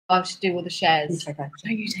I should do all the shares. You take over.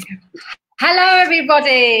 No, you take over. Hello,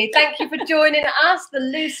 everybody. Thank you for joining us, the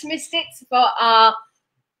Loose Mystics, for our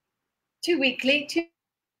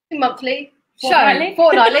two-monthly show.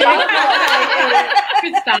 Fortnightly.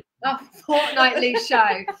 Our fortnightly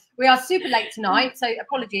show. We are super late tonight, so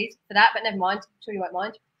apologies for that, but never mind. I'm sure you won't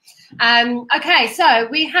mind. Okay, so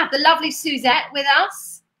we have the lovely Suzette with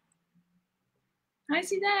us. Hi,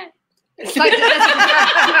 Suzette. We have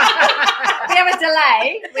a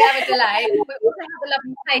delay. We also have the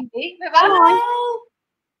lovely Hayley with us. Hello.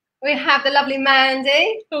 We have the lovely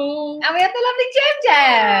Mandy. Oh. And we have the lovely Jem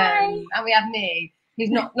Jem. And we have me,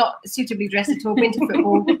 who's not suitably dressed at all, winter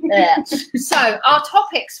football. So our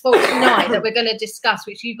topics for tonight that we're going to discuss,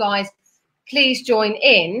 which you guys please join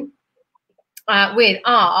in with,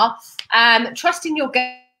 are trusting your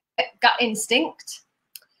gut instinct,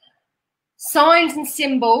 signs and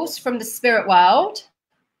symbols from the spirit world,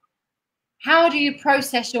 how do you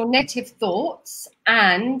process your negative thoughts,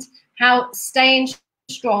 and how staying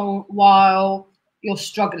strong while you're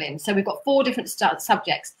struggling. So we've got 4 different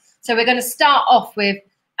subjects. So we're going to start off with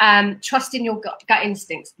trusting your gut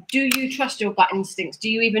instincts. Do you trust your gut instincts? Do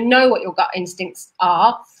you even know what your gut instincts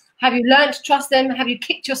are? Have you learned to trust them? Have you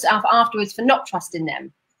kicked yourself afterwards for not trusting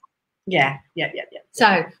them? Yeah.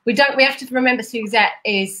 So we have to remember Suzette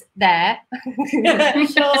is there. Sure.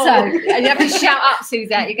 So you have to shout up,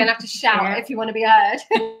 Suzette. You're going to have to shout if you want to be heard.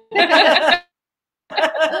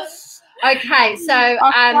 Okay, so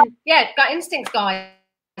gut instincts, guys.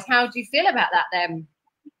 How do you feel about that then?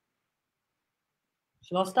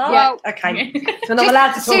 Shall I start? Yeah. Okay. So I'm not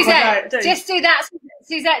allowed to talk. Suzette, just do that.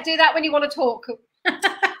 Suzette, do that when you want to talk.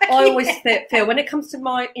 I always feel when it comes to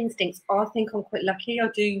my instincts, I think I'm quite lucky. I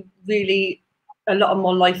do really, a lot of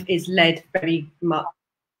my life is led very much.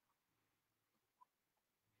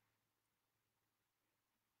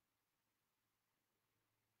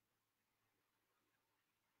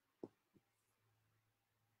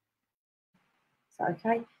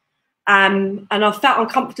 Okay. And I felt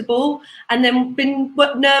uncomfortable and then been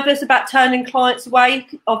nervous about turning clients away,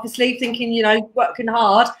 obviously thinking, working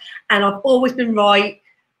hard, and I've always been right.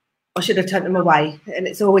 I should have turned them away, and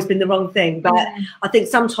it's always been the wrong thing. But I think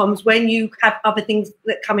sometimes when you have other things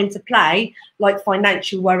that come into play, like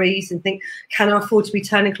financial worries and think, can I afford to be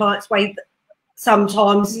turning clients away?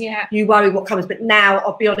 Sometimes you worry what comes. But now,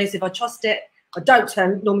 I'll be honest, if I trust it, I don't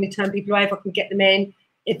normally turn people away if I can get them in.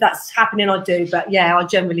 If that's happening, I do. But yeah, I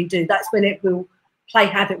generally do. That's when it will play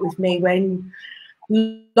havoc with me, when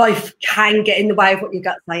life can get in the way of what your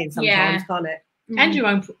gut's saying sometimes, can't it? And your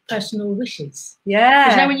own personal wishes. Yeah.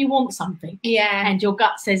 Because when you want something, and your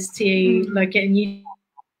gut says to you, and you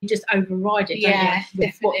just override it,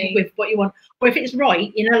 with what you want. Or if it's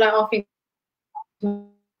right, I think.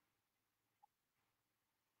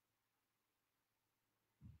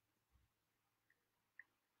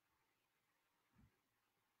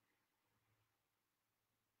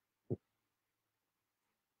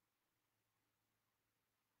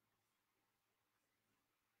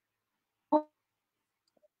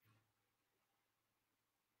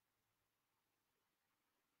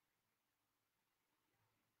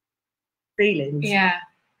 Feelings. Yeah.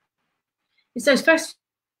 It's those first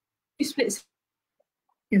few splits.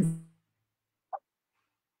 It's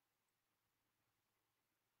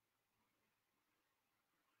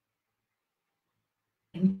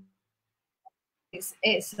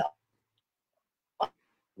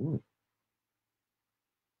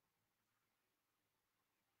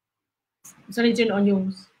only doing it on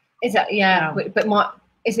yours. Is that but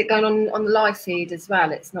is it going on the live feed as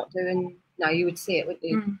well? It's not doing. No, you would see it, wouldn't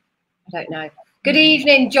you? I don't know. Good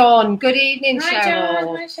evening, John. Good evening,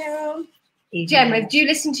 Cheryl. Hi, Cheryl. Gemma, do you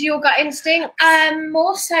listen to your gut instinct?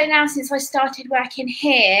 More so now since I started working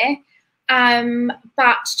here.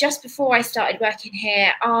 But just before I started working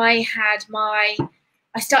here, I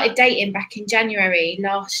started dating back in January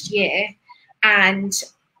last year, and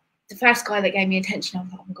the first guy that gave me attention, I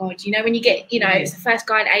was like, oh my God, when you get, it's the first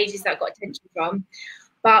guy in ages that I got attention from.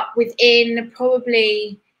 But within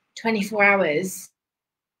probably 24 hours,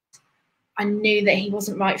 I knew that he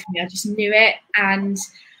wasn't right for me. I just knew it. And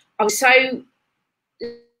I was so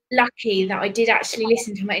lucky that I did actually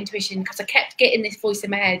listen to my intuition, because I kept getting this voice in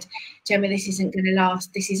my head, Gemma, this isn't going to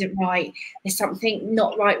last. This isn't right. There's something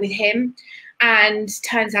not right with him. And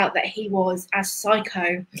turns out that he was as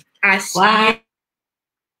psycho as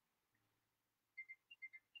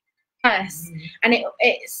and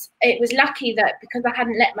it was lucky that, because I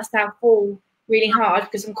hadn't let myself fall really hard,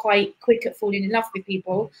 because I'm quite quick at falling in love with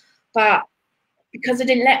people, but because I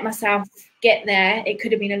didn't let myself get there, it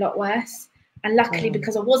could have been a lot worse. And luckily,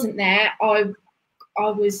 because I wasn't there, I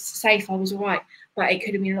was safe. I was all right. but it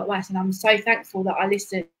could have been a lot worse. And I'm so thankful that I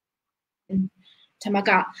listened to my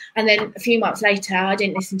gut. And then a few months later, I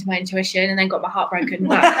didn't listen to my intuition, and then got my heart broken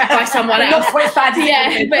by someone else.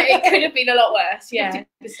 Yeah, but it could have been a lot worse. Yeah,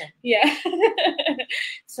 50%. yeah.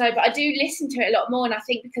 So, but I do listen to it a lot more, and I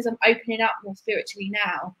think because I'm opening up more spiritually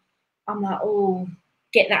now, I'm like, oh,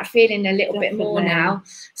 get that feeling a little bit more now.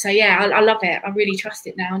 So yeah, I love it. I really trust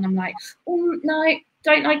it now, and I'm like, oh no,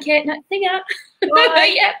 don't like it. No, thing up.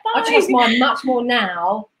 Yeah, I trust mine much more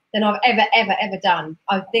now than I've ever done.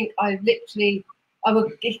 I think I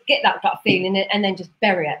would get that gut feeling and then just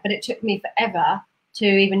bury it. But it took me forever to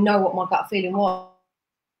even know what my gut feeling was.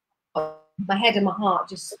 My head and my heart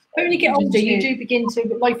just. But when you get older, you do begin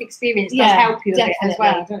to, life experience does help you a bit as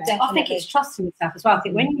well, doesn't it? I think it's trusting yourself as well. I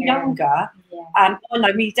think when you're younger, I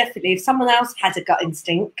know me definitely, if someone else had a gut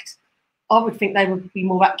instinct, I would think they would be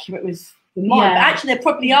more accurate with mine. But actually, they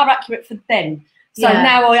probably are accurate for them. So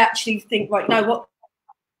now I actually think, right, you know what?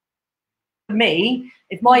 For me,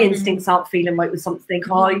 if my instincts aren't feeling right with something,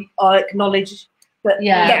 I acknowledge that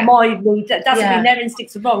my that doesn't mean their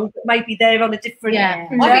instincts are wrong, but maybe they're on a different journey.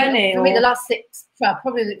 I think for me, the last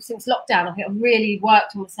probably since lockdown, I think I've really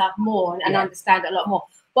worked on myself more and understand it a lot more.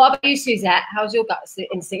 What about you, Suzette? How's your gut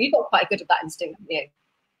instinct? You've got quite good at that instinct, haven't you?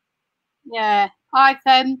 Yeah,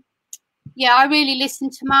 I really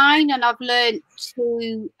listen to mine, and I've learned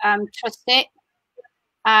to trust it.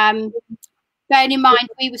 Bearing in mind,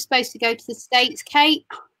 we were supposed to go to the States, Kate.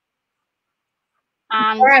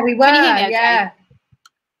 And we were, yeah.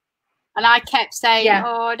 And I kept saying,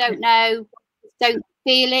 oh, I don't know, don't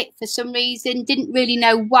feel it for some reason. Didn't really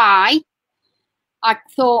know why. I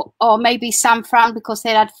thought, oh, maybe San Fran because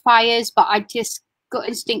they had fires, but I just got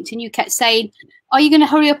instinct, and you kept saying, are you going to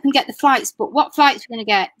hurry up and get the flights? But what flights are we going to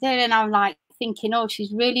get? Then I'm like thinking, oh,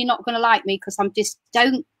 she's really not going to like me because I just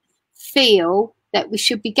don't feel that we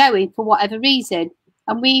should be going for whatever reason.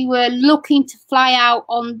 And we were looking to fly out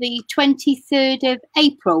on the 23rd of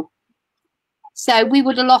April. So we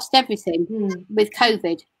would have lost everything with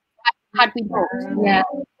COVID had we booked. Yeah.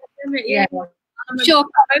 I'm sure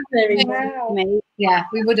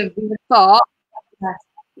we would have. But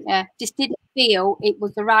just didn't feel it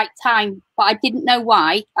was the right time. But I didn't know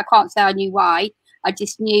why. I can't say I knew why. I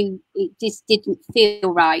just knew it just didn't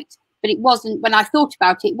feel right. But it wasn't, when I thought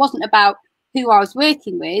about it, it wasn't about who I was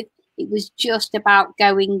working with. It was just about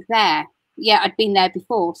going there. Yeah, I'd been there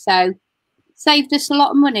before. So saved us a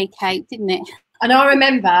lot of money, Kate, didn't it? And I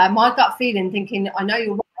remember my gut feeling thinking, I know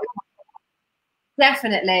you're right.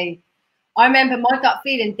 Definitely. I remember my gut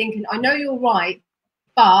feeling thinking, I know you're right,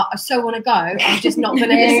 but I so want to go. I'm just not going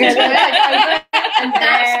to listen to it. And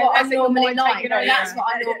that's what I normally like. That's what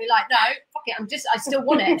I normally like. No, fuck it. I still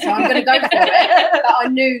want it. So I'm going to go for it. But I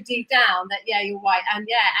knew deep down that, you're right. And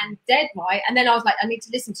dead right. And then I was like, I need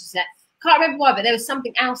to listen to that. Can't remember why, but there was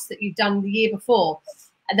something else that you'd done the year before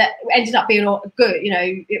that ended up being good.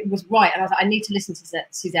 It was right. And I was like, I need to listen to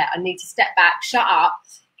Suzette. I need to step back, shut up,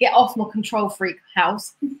 get off my control freak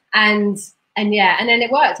house. And then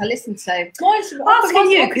it worked. I listened to.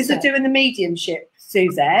 Asking you, because you're doing the mediumship,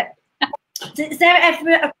 Suzette, is there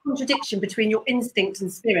ever a contradiction between your instinct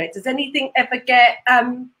and spirit? Does anything ever get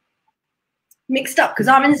mixed up? Because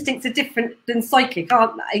our instincts are different than psychic,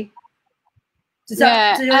 aren't they?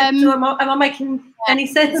 Am I making any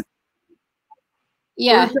sense?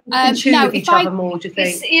 Yeah. With each other more, do you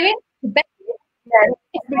think? It's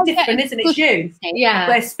different, isn't it? It's you. Yeah.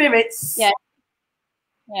 Where spirits. Yeah.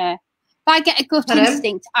 If I get a gut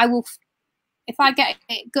instinct, I will. If I get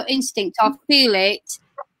a gut instinct, I'll feel it.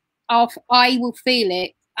 I will feel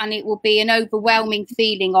it, and it will be an overwhelming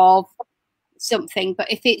feeling of something. But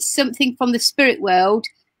if it's something from the spirit world,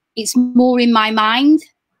 it's more in my mind.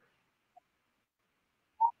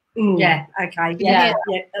 Yeah. Okay. Yeah.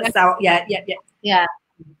 That's how. Yeah.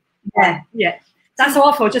 That's how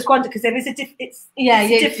I feel. Just wonder because there is a different.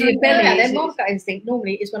 Different. Then my gut instinct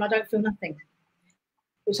normally is when I don't feel nothing.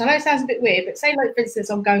 Which I know sounds a bit weird, but say like for instance,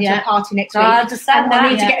 I'm going to a party next week, I understand and I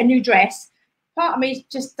need to get a new dress. Part of me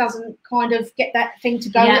just doesn't kind of get that thing to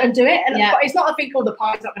go and do it, and it's not a thing called the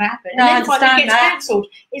party's not going to happen. No, and then I it gets cancelled.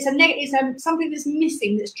 It's something that's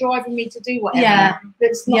missing that's driving me to do whatever. Yeah.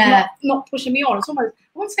 That's not pushing me on. It's almost, I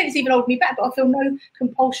wouldn't say it's even holding me back, but I feel no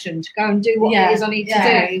compulsion to go and do what it is I need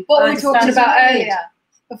to do. What were we talking about earlier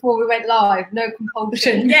before we went live? No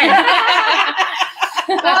compulsion. Yeah.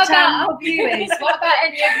 What about our viewers? What about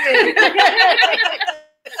any of you?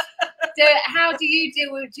 How do you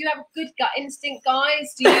deal with? Do you have a good gut instinct,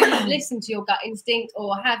 guys? Do you listen to your gut instinct,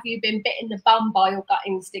 or have you been bitten the bum by your gut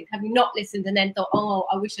instinct? Have you not listened and then thought, "Oh,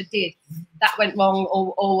 I wish I did. That went wrong,"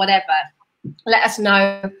 or whatever? Let us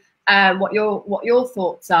know what your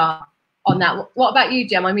thoughts are. on that. What about you,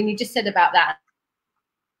 Jem? I mean, you just said about that.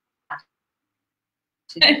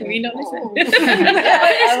 Were you not listening? When you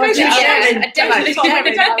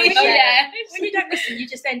don't listen, you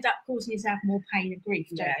just end up causing yourself more pain and grief,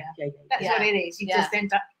 don't you? That's what it is. You just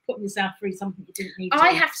end up putting yourself through something you didn't need to. I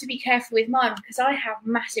have to be careful with mine because I have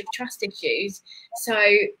massive trust issues. So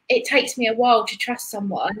it takes me a while to trust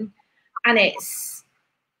someone, and it's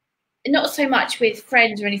not so much with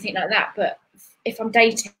friends or anything like that, but if I'm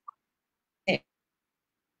dating,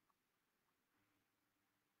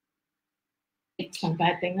 it's not a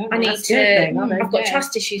bad thing. I need to. I've got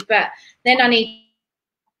trust issues, but then I need.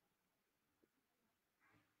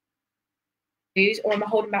 Or am I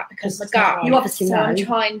holding back because of my gut? You obviously know. I'm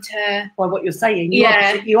trying to. By what you're saying, you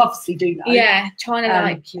obviously do know. Yeah, trying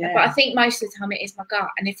to but I think most of the time it is my gut,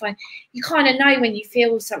 and you kind of know when you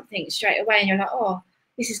feel something straight away, and you're like, oh,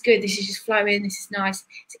 this is good, this is just flowing, this is nice,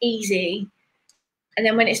 it's easy, and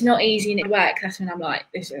then when it's not easy and it works, that's when I'm like,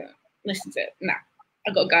 listen to it, nah.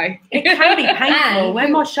 I've got to go. It can be painful.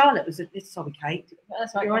 When my Charlotte was sorry, Kate.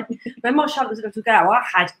 That's right. When my Charlotte was a little girl, I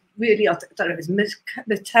had really, I don't know, it was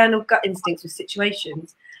maternal gut instincts with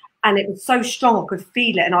situations, and it was so strong I could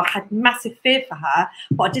feel it, and I had massive fear for her.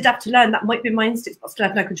 But I did have to learn that might be my instincts, but I still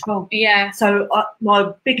have no control. Yeah. So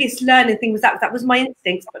my biggest learning thing was that was my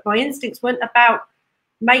instincts, but my instincts weren't about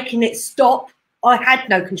making it stop. I had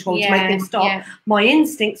no control to make it stop. Yeah. My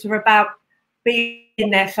instincts were about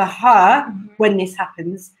being there for her when this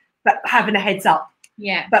happens, but having a heads up.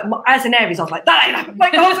 Yeah. But as an Aries, I was like, that ain't happening.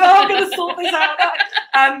 I'm going to sort this out.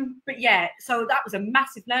 But yeah, so that was a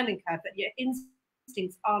massive learning curve. That your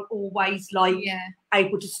instincts aren't always like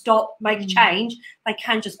able to stop, make a change. They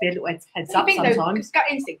can just be a little heads up sometimes. Because gut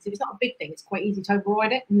instincts, if it's not a big thing, it's quite easy to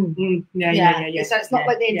override it. Yeah. So it's not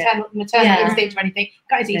like the maternal instinct or anything.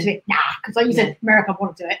 Gut instinct is because like you said, America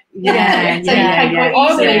want to do it. I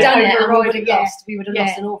would have done it and we would have lost. We would have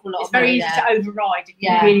lost an awful lot. It's very easy to override if you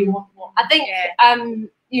really want one. I think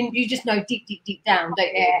you just know deep down,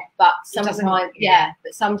 don't you? But sometimes,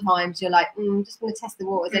 but sometimes you're like, I'm just going to test the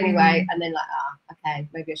waters anyway, and then like, okay,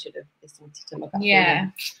 maybe I should have listened to my gut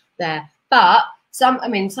feeling there. But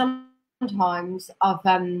sometimes I've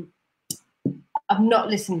not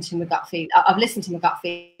listened to my gut feeling. I've listened to my gut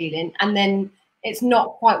feeling, and then it's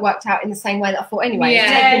not quite worked out in the same way that I thought anyway.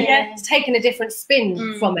 It's taken a different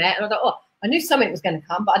spin from it, and I thought, oh, I knew something was going to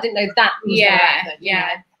come, but I didn't know that was going to happen.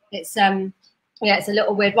 It's it's a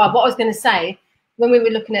little weird vibe. What I was going to say, when we were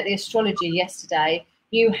looking at the astrology yesterday,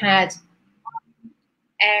 you had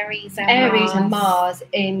Aries and Mars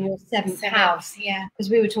in your seventh house. Yeah. Because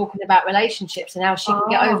we were talking about relationships and how she can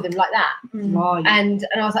get over them like that. Right. And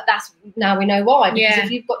I was like, now we know why. Because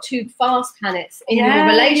if you've got two fast planets in your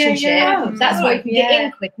relationship, that's why you can get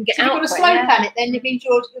in quick and get out quick. If you've got a slow planet, then it means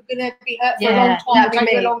you're going to be hurt for a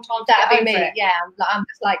long time. That'd be me. That'd be me. Yeah. I'm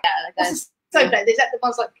just like that. So is that the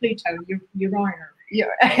ones like Pluto and Uranus? See, I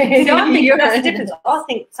think that's the difference. I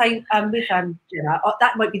think, say, with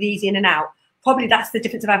that might be the easy in and out. Probably that's the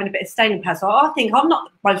difference of having a bit of staying power. So I think I'm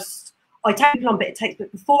not the most. I take people on, but it takes.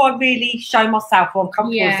 But before I really show myself or I'm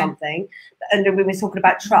comfortable with something, and then we were talking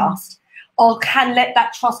about trust, I can let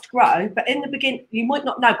that trust grow. But in the beginning, you might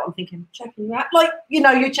not know. But I'm thinking, checking them out, like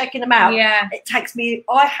you're checking them out. Yeah. It takes me.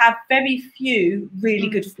 I have very few really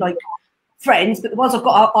good friends, but the ones I've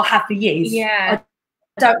got, I'll have for years. Yeah.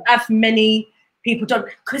 I don't have many people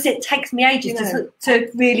because it takes me ages to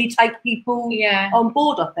really take people on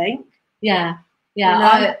board. I think. Yeah.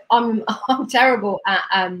 I'm terrible at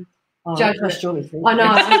judgment. I know.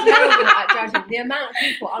 I'm terrible at judging. The amount of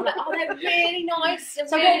people, I'm like, they're really nice.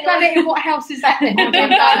 So what planet? What house is that in? I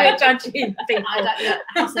don't judging people. I don't know.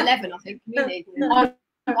 House 11, I think. Community. I'm like,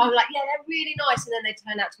 they're really nice, and then they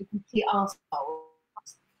turn out to be complete arseholes.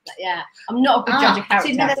 I'm not a good judge of character.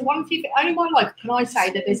 See, there's one few. Only in my life can I say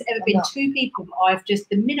that there's ever been two people that I've just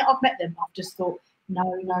the minute I've met them, I've just thought. No.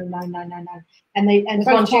 And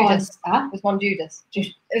one Judas. There's one Judas.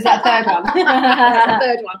 Is that third one? That's the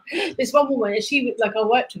third one. This one woman, I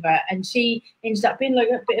worked with her, and she ended up being like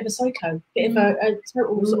a bit of a psycho, bit of a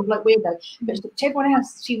total sort of like weirdo. But to everyone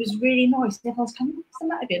else, she was really nice. And everyone's coming, what's the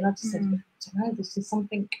matter? And I just said, I don't know, this is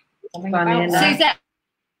something about Suzette,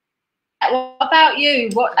 what about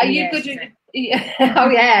you? What are you good with?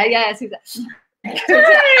 Suzette. I'm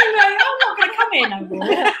not going to come in no more.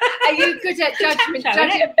 Are you good at judging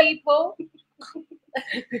people?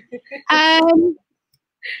 I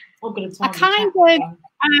kind of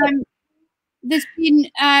there's been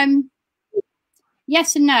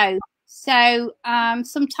yes and no. So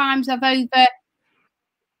sometimes I've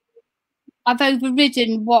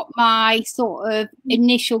overridden what my sort of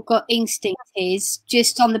initial gut instinct is,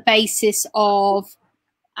 just on the basis of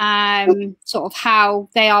sort of how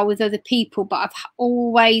they are with other people, but I've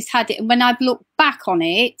always had it. And when I've looked back on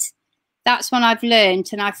it, that's when I've learned,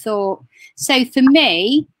 and I've thought, so for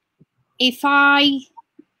me, if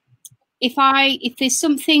there's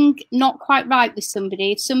something not quite right with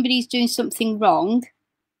somebody, if somebody's doing something wrong,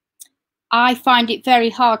 I find it very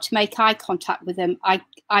hard to make eye contact with them.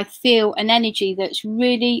 I feel an energy that's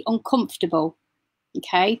really uncomfortable,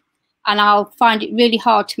 okay? And I'll find it really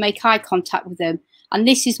hard to make eye contact with them. And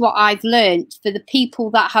this is what I've learned for the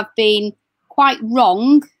people that have been quite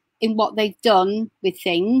wrong in what they've done with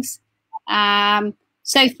things.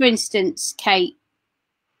 So, for instance, Kate,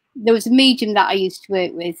 there was a medium that I used to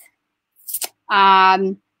work with.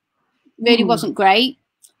 Really wasn't great.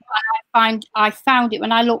 I found it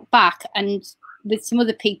when I look back, and with some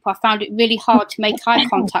other people, I found it really hard to make eye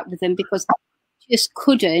contact with them because I just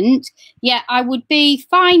couldn't. Yeah, I would be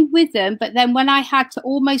fine with them, but then when I had to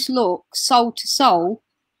almost look soul to soul,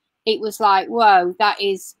 it was like, whoa, that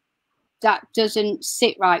doesn't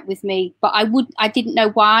sit right with me. But I didn't know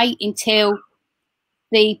why until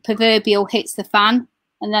the proverbial hits the fan,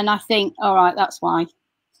 and then I think, all right, that's why.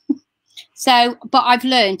 So, but I've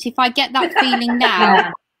learned if I get that feeling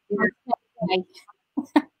now.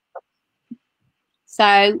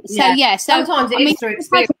 So yeah. So sometimes it is through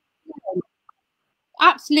experience.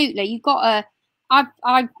 Absolutely, you've got I've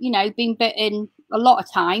been bitten a lot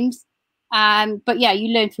of times, but yeah,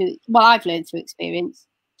 you learn through. Well, I've learned through experience.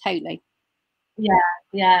 Totally.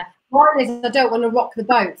 Yeah. One is I don't want to rock the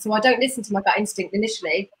boat, so I don't listen to my gut instinct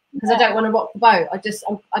initially because I don't want to rock the boat. I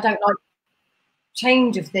don't like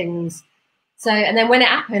change of things. So, and then when it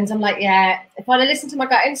happens, I'm like, yeah, if I'd have listened to my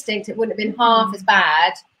gut instinct, it wouldn't have been half as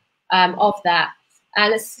bad of that.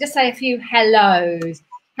 And let's just say a few hellos.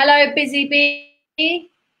 Hello, Busy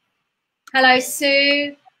Bee. Hello,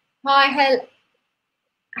 Sue. Hi,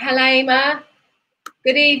 Halima.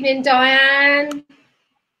 Good evening, Diane.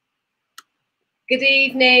 Good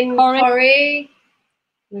evening, Corey.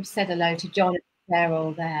 We've said hello to John. They're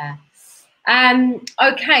all there.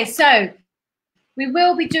 Okay, so we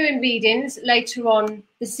will be doing readings later on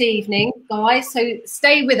this evening, guys. So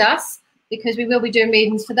stay with us because we will be doing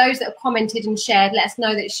readings. For those that have commented and shared, let us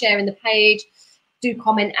know that it's sharing the page. Do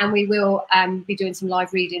comment, and we will be doing some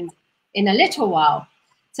live readings in a little while.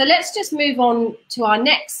 So let's just move on to our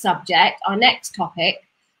next subject, our next topic,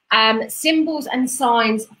 symbols and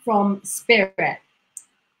signs from spirit.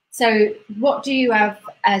 So what do you have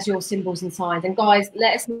as your symbols and signs? And guys,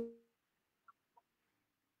 let us know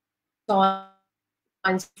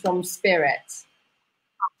signs from spirit.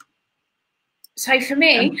 So for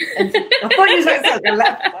me, I thought you said something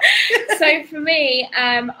left. So for me,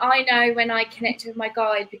 I know when I connect with my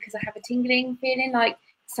guide because I have a tingling feeling, like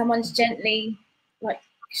someone's gently like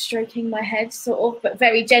stroking my head, sort of, but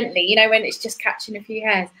very gently, you know, when it's just catching a few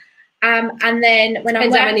hairs. And then when I'm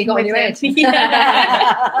working with them,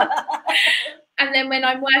 and then when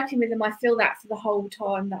I'm working with them, I feel that for the whole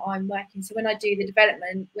time that I'm working. So when I do the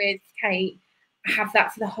development with Kate, I have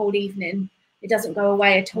that for the whole evening. It doesn't go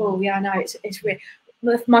away at all. Yeah, I know it's weird.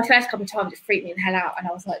 My first couple of times it freaked me the hell out, and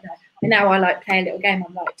I was like, no. And now I like play a little game.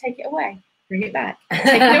 I'm like, take it away, bring it back, take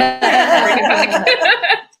it away, bring it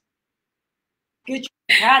back. Good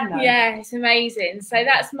job. Yeah, it's amazing. So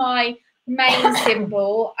that's my main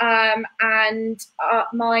symbol, and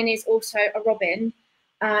mine is also a robin.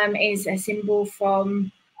 Is a symbol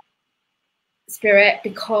from spirit,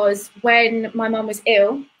 because when my mum was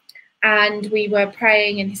ill and we were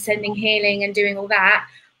praying and sending healing and doing all that,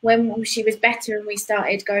 when she was better and we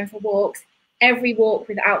started going for walks, every walk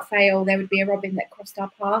without fail there would be a robin that crossed our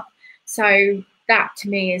path. So that to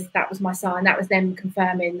me that was my sign. That was them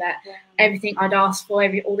confirming that everything I'd asked for,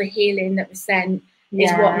 all the healing that was sent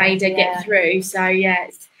is what made her get through. So yeah,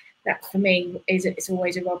 that for me it's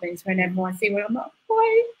always a robin. So whenever I see one, I'm like,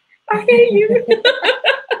 why? I hear you.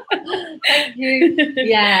 Thank you.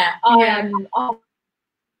 Yeah, I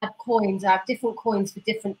have coins. I have different coins for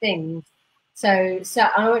different things. So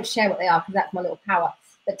I won't share what they are because that's my little power.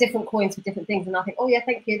 But different coins for different things, and I think, oh yeah,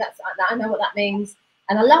 thank you. I know what that means,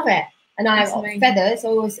 and I love it. And I have feathers.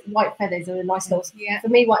 Always white feathers are a nice little. Yeah. For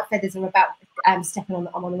me, white feathers are about stepping on.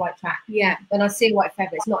 I'm on the right track. Yeah. When I see a white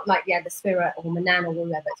feather, it's not like the spirit or Manan or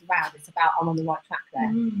whatever it's around. It's about I'm on the right track there.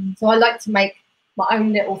 Mm. So I like to make my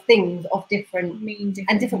own little things of different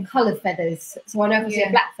coloured feathers. So I know if I see a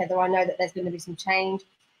black feather, I know that there's going to be some change.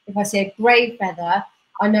 If I see a grey feather,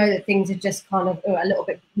 I know that things are just kind of a little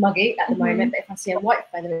bit muggy at the moment. But if I see a white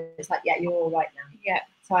feather, it's like, yeah, you're all right now. Yeah.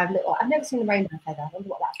 So I've never seen a rainbow feather. I wonder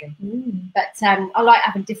what that'd be. Mm. But I like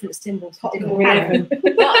having different symbols for different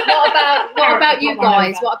what about you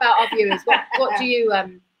guys? What about our viewers? What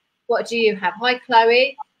do you have? Hi,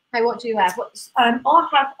 Chloe. Hey, what do you have? What's I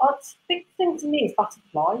big thing to me is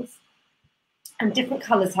butterflies, and different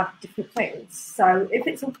colours have different things. So if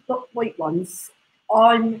it's all got white ones,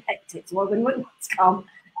 I'm hectic. So when white ones come,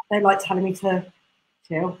 they like telling me to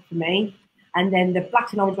chill for me. And then the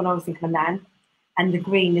black and orange one, I was thinking of Nan. And the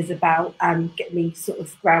green is about getting me sort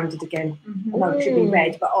of grounded again. I know it should be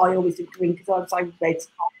red, but I always do green because I'm so red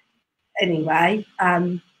anyway.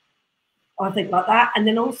 I think like that. And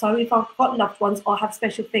then also, if I've got loved ones, I have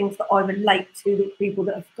special things that I relate to with people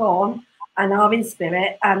that have gone and are in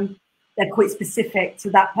spirit. They're quite specific to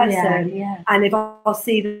that person. Yeah. And if I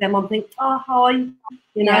see them, I'm thinking, oh, hi,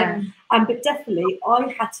 you know. Yeah. But definitely,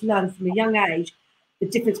 I had to learn from a young age the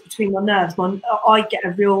difference between my nerves. I get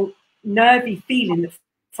a real nervy feeling that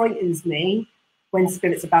frightens me when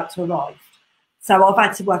spirit's about to arrive. So I've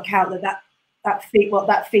had to work out what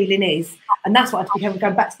that feeling is, and that's what I have to be careful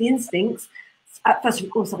going back to the instincts. At first, of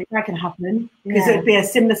course, something bad can happen because it would be a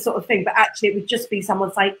similar sort of thing, but actually, it would just be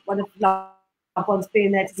someone say one of the loved ones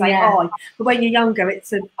being there to say hi. But when you're younger,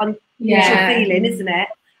 it's an unusual feeling, isn't it?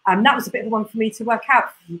 That was a bit of one for me to work out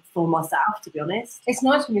for myself, to be honest. It's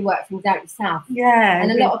nice when you work things out yourself. Yeah.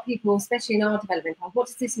 And a lot of people, especially in our development class, what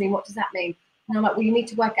does this mean? What does that mean? And I'm like, well, you need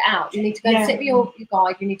to work it out. You need to go and sit with your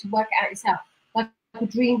guide. You need to work it out yourself. Like a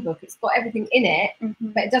dream book, it's got everything in it,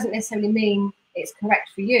 but it doesn't necessarily mean it's correct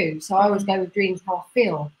for you. So I always go with dreams how I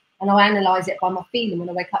feel. And I analyse it by my feeling when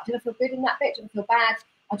I wake up. Did I feel good in that bit? Did I feel bad?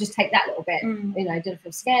 I'll just take that little bit. You know, did I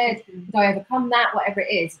feel scared? Did I overcome that? Whatever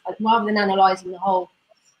it is. Rather than analysing the whole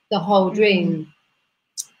dream.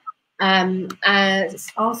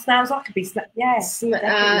 Snails, I could be yes.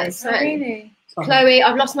 Really? Chloe,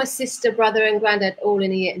 I've lost my sister, brother, and granddad all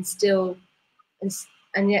in a year, and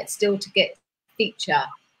yet still to get feature.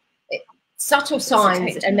 Subtle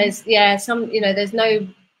signs, and there's there's no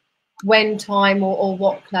when, time, or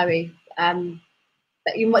what, Chloe.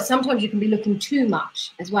 But sometimes you can be looking too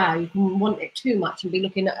much as well. You can want it too much and be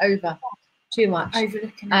looking over too much.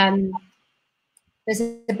 Overlooking. There's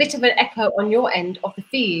a bit of an echo on your end of the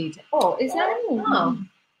feed. Oh, is that?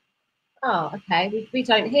 Oh, okay. We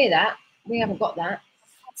don't hear that. We haven't got that.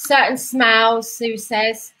 Certain smells, Sue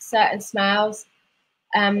says. Certain smells.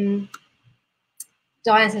 Diane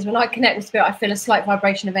says, when I connect with spirit, I feel a slight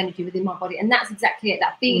vibration of energy within my body. And that's exactly it.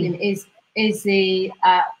 That feeling is the,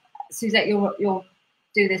 Suzette, you'll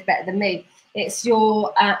do this better than me. It's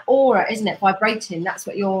your aura, isn't it? Vibrating. That's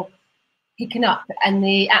what you're picking up, and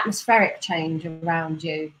the atmospheric change around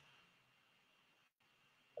you.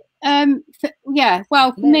 For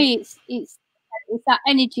me, it's that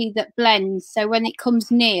energy that blends. So when it comes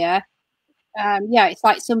near, it's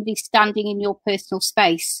like somebody standing in your personal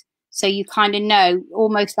space. So you kind of know,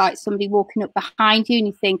 almost like somebody walking up behind you, and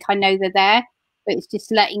you think, I know they're there, but it's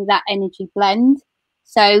just letting that energy blend.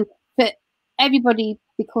 So for everybody,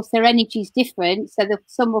 because their energy is different, so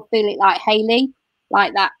some will feel it like Hayley,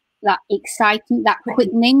 like that exciting, that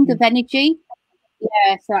quickening of energy.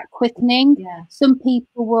 Yeah, so that quickening. Yeah. Some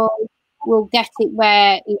people will get it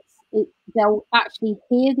where they'll actually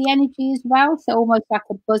hear the energy as well, so almost like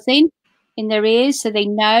a buzzing in their ears, so they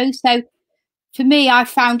know. So for me, I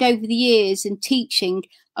found over the years in teaching,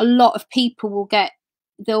 a lot of people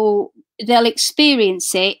they'll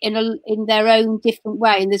experience it in their own different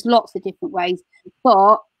way, and there's lots of different ways.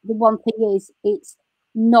 But the one thing is, it's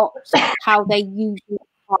not how they usually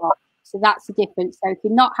are. So that's the difference. So if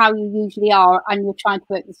you're not how you usually are, and you're trying to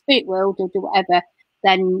work the spirit world or do whatever,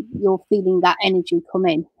 then you're feeling that energy come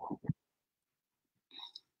in.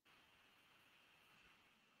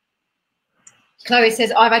 Chloe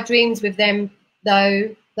says, I've had dreams with them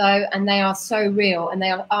though, and they are so real, and they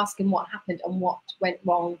are asking what happened and what went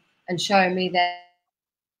wrong, and showing me that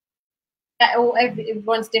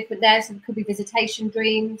everyone's different there. So it could be visitation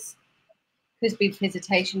dreams.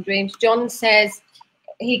 John says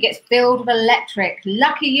he gets filled with electric.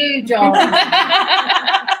 Lucky you, John.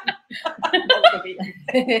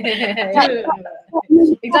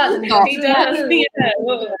 He does.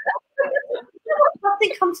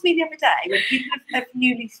 Something comes to me the other day when people have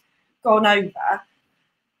newly gone over.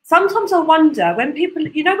 Sometimes I wonder when people,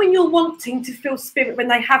 when you're wanting to feel spirit when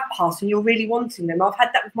they have passed and you're really wanting them. I've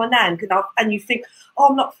had that with my nan, and you think, oh,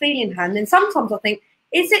 I'm not feeling her. And then sometimes I think,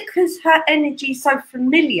 is it because her energy is so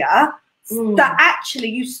familiar that actually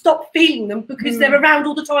you stop feeling them because they're around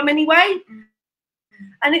all the time anyway?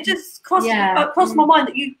 And it just crossed my mind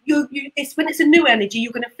that you it's when it's a new energy,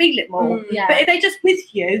 you're going to feel it more. But if they're just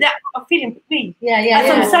with you, that I'm feeling with me.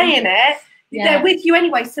 I'm saying it, they're with you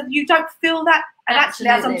anyway, so you don't feel that. And actually,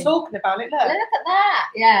 as I'm talking about it, look at that.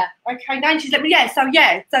 Yeah. Okay, now she's let me.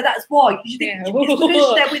 So that's why. You think it's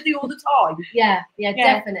because they're with you all the time. Yeah,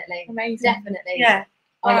 definitely. Amazing. Definitely. Yeah.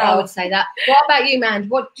 I would say that. What about you, man?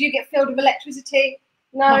 What do you get filled with electricity?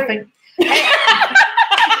 No. Nothing.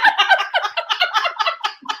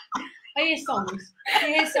 I hear songs. You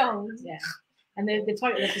hear songs? Yeah. And the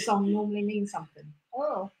title of the song normally means something.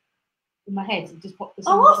 Oh. In my head, it just popped the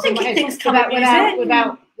song. Oh, I think things come up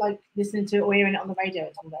without like listening to it or hearing it on the radio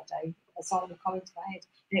at all that day. A song will come into my head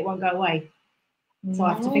and it won't go away. So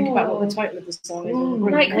I have to think about what the title of the song is.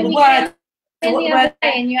 Like when you word. in the other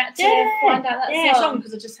day and you had to find out that song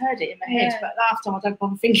because I just heard it in my head, but after I don't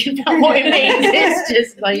bother thinking about what it means. It's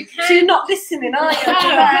just like So you're not listening, are you? no,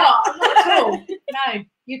 I'm not at all. No.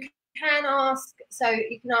 You can ask, so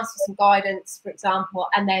you can ask for some guidance, for example,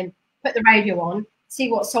 and then put the radio on,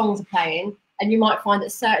 see what songs are playing, and you might find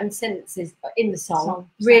that certain sentences in the song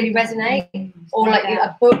really resonate. Or like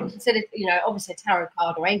a book, instead of, obviously a tarot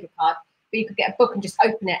card or angel card, but you could get a book and just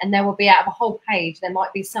open it, and there will be out of a whole page, there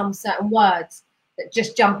might be some certain words that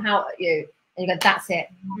just jump out at you, and you go, "That's it.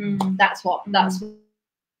 That's what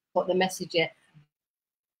the message is."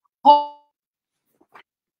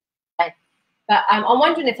 But I'm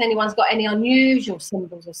wondering if anyone's got any unusual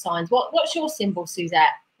symbols or signs. What's your symbol,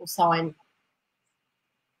 Suzette, or sign?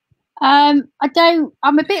 I don't.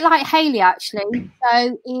 I'm a bit like Hayley actually.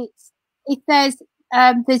 So if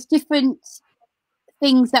there's different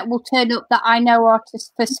things that will turn up that I know are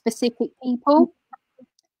for specific people.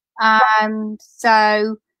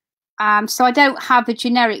 So I don't have a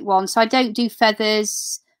generic one. So I don't do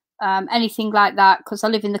feathers, anything like that, because I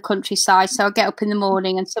live in the countryside. So I get up in the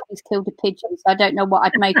morning and somebody's killed a pigeon. So I don't know what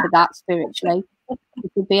I'd make of that spiritually. It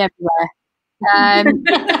could be everywhere. So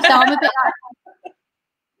I'm a bit like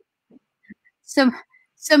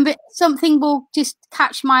something will just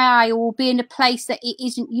catch my eye, or will be in a place that it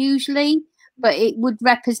isn't usually, but it would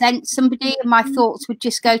represent somebody, and my thoughts would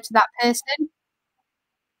just go to that person.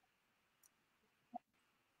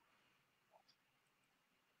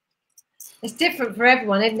 It's different for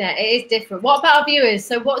everyone, isn't it? It is different. What about our viewers?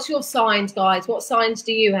 So what's your signs, guys? What signs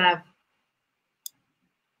do you have?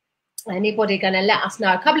 Anybody going to let us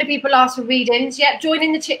know? A couple of people asked for readings. Yep, join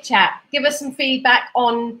in the chit chat. Give us some feedback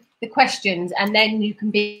on the questions, and then you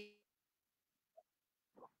can be.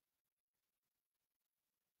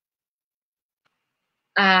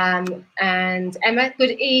 And Emma,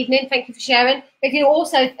 good evening. Thank you for sharing. If you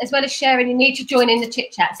also, as well as sharing, you need to join in the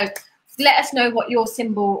chit chat. So let us know what your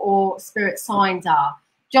symbol or spirit signs are.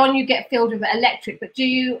 John, you get filled with electric, but do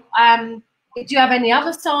you have any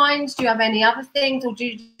other signs? Do you have any other things, or do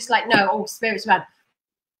you just like, no, all spirits around?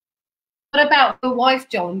 What about your wife,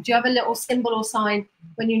 John? Do you have a little symbol or sign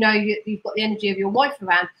when you know you've got the energy of your wife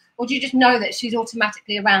around, or do you just know that she's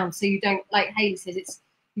automatically around, so you don't, like Hayley says,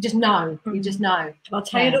 you just know. You just know. I'll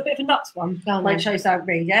tell you a little bit of a nuts one. When it shows how I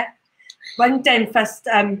read, yeah. When Den first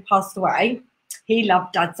passed away, he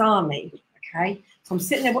loved Dad's Army. Okay, so I'm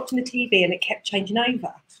sitting there watching the TV, and it kept changing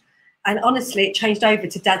over. And honestly, it changed over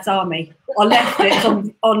to Dad's Army. I left it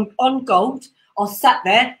on gold. I sat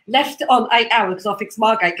there, left it on 8 hours because I think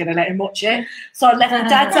Marg ain't going to let him watch it. So I left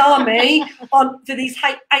Dad's Army on for these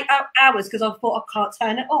 8 hours because I thought I can't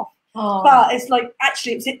turn it off. Oh. But it's like,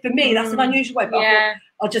 actually, it's it for me. That's an unusual way. But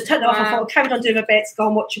I just turned it off. I thought I carried on doing my bits, go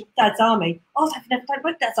and watch Dad's Army. I was like, I never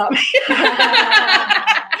read Dad's Army.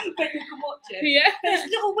 But you can watch it. Yeah. But it's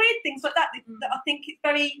little weird things like that I think it's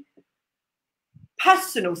very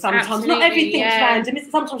personal sometimes. Absolutely, not everything's random.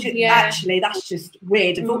 Sometimes actually that's just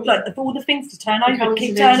weird. Of all the things to turn over,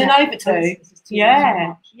 keep turning over to.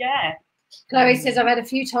 Yeah. Chloe says, I've had a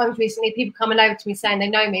few times recently people coming over to me saying they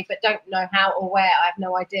know me but don't know how or where. I have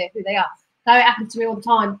no idea who they are. So it happens to me all the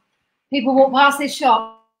time. People walk past this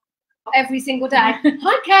shop every single day.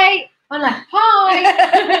 Hi, Kate. I'm like,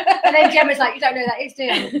 hi. And then Gemma's like, you don't know who that is, do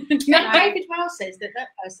you? David Wells says that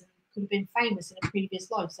person could have been famous in a previous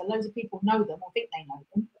life, so loads of people know them or think they know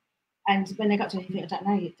them, and when they got to anything, I don't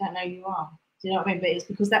know who you are. Do you know what I mean? But it's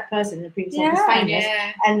because that person in the previous life is famous,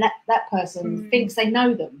 and that person thinks they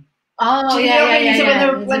know them. Oh,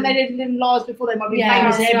 So when they lived in lives before, they might be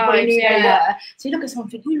famous, and everybody knew they were. So you look at someone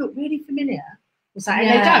and think, you look really familiar, or something,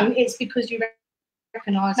 and they don't. It's because you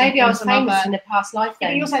recognise. Maybe I was famous in a past life.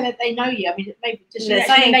 Then you're saying that they know you. I mean, maybe just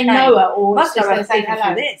they know her, or must just know say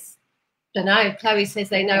hello. This. Don't know. Chloe says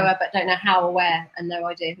they know her, but don't know how or where, and no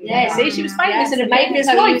idea who. Yeah, see, she was famous in a previous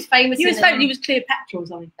life. He was famous. He was Cleopatra or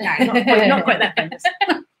something. No, not quite that famous.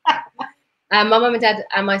 My mum and dad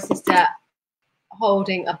and my sister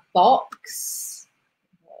holding a box.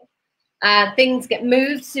 Things get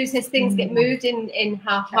moved. Sue says things get moved in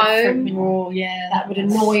her home. Oh, yeah, that would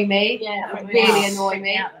annoy me. Yeah, that would really annoy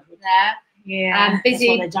me. There. Yeah.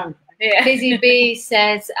 Busy Bee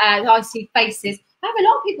says, I see faces. I have a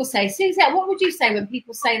lot of people say, Suzette, what would you say when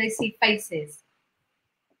people say they see faces?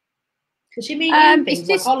 Does she mean it's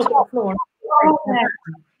just I'll look at the floor.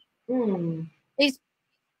 It's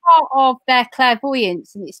part of their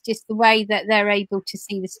clairvoyance, and it's just the way that they're able to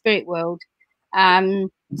see the spirit world.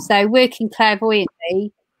 So working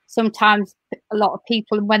clairvoyantly, sometimes a lot of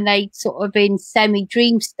people, when they sort of in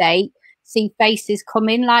semi-dream state, see faces come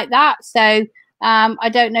in like that. So I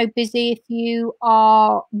don't know, Busy, if you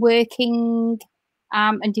are working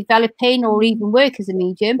and developing or even work as a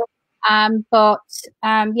medium, but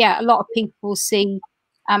yeah, a lot of people see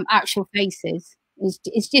actual faces.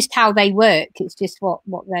 It's just how they work. It's just what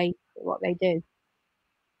they do.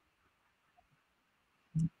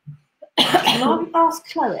 Can I ask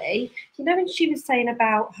Chloe, you know when she was saying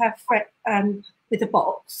about her friend with the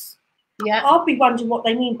box? Yeah. I'll be wondering what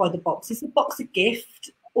they mean by the box. Is the box a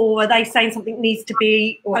gift, or are they saying something needs to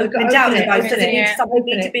be opened out? Does it need something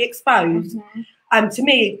need to be exposed? To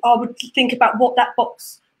me, I would think about what that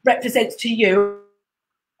box represents to you.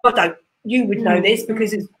 I don't. You would know this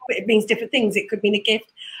because it means different things. It could mean a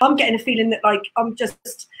gift. I'm getting a feeling that, like, I'm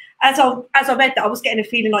just as I read that, I was getting a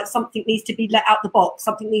feeling like something needs to be let out the box.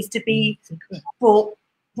 Something needs to be brought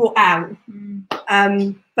out.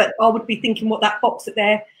 But I would be thinking what that box that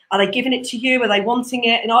are they giving it to you? Are they wanting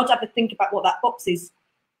it? And I'd have to think about what that box is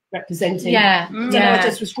representing. Yeah. So I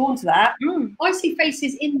just was drawn to that. I see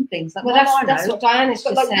faces in things. Like, Well, that's what Diana's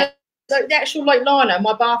just said. Like the actual lino in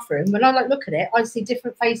my bathroom, when I look at it, I see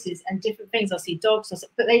different faces and different things. I see dogs,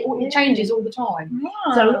 but it changes all the time.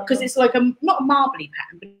 So because it's like not a marbly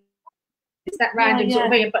pattern, but it's that random sort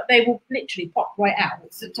of thing. But they will literally pop right out.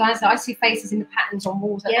 So Diana said, I see faces in the patterns on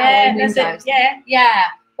walls. That's it. Yeah.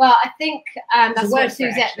 Well, I think that's word what for it,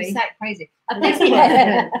 Suzette was actually. saying. Crazy.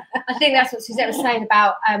 I think that's what Suzette was saying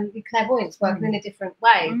about the clairvoyance working in a different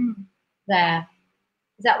way. There.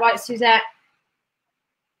 Is that right, Suzette?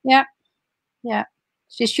 Yeah. Yeah.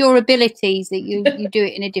 It's just your abilities that you do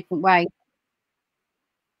it in a different way.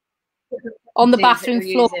 On the bathroom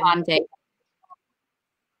floor, Andy.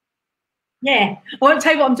 Yeah. I won't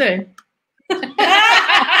tell you what I'm doing. In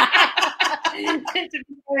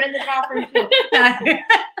the bathroom floor. No.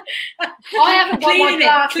 I haven't got my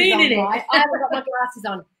glasses cleaning on, right? I haven't got my glasses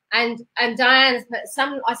on. And Diana's put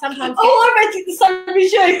I sometimes I read it the same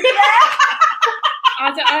as you.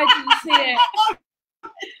 I didn't see it.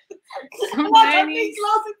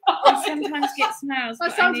 I sometimes get smells. I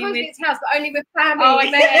sometimes get smells, but only with family. Oh, I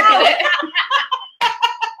get it.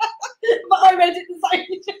 But I read it the same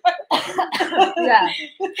as you. Yeah.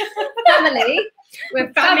 Family.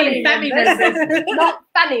 We're family members. Not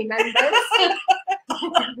funny members.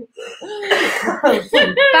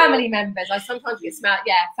 Family members. I sometimes get smelled.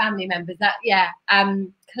 Yeah, family members. That. Yeah.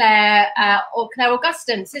 Claire or Claire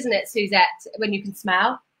Augustance, isn't it, Suzette? When you can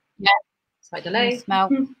smell. Yeah. Slight delay. Smell.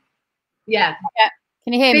 Yeah. Yeah.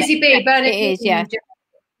 Can you hear Busy me? Bee, Bernadine. It is. Yeah.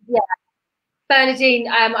 Yeah. Bernadine.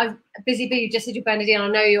 Busy Bee. You just said you're Bernadine. I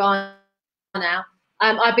know you are now.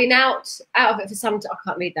 I've been out of it for some time. I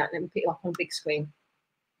can't read that. Let me put you up on a big screen.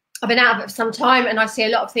 I've been out of it for some time, and I see a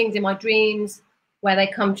lot of things in my dreams where they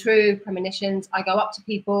come true, premonitions. I go up to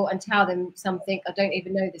people and tell them something. I don't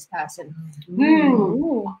even know this person.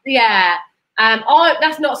 Yeah.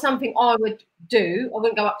 That's not something I would do. I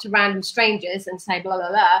wouldn't go up to random strangers and say blah, blah,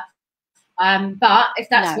 blah. But if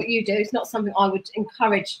that's what you do, it's not something I would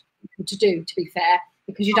encourage people to do, to be fair,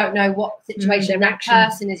 because you don't know what situation that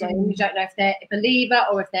person is in. You don't know if they're a believer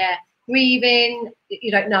or if they're grieving.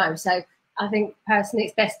 You don't know. So I think personally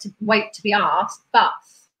it's best to wait to be asked. But,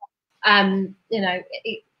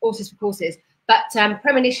 horses for courses. But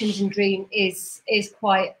premonitions in dream is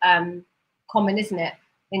quite common, isn't it?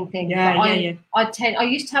 In things. I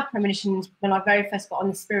used to have premonitions when I very first got on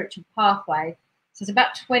the spiritual pathway. So it's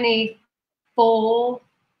about 24,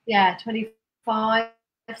 25,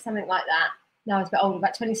 something like that. No, I was a bit older,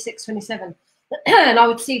 about 26, 27. And I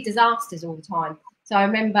would see disasters all the time. So I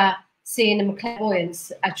remember seeing in my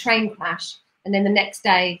clairvoyance a train crash, and then the next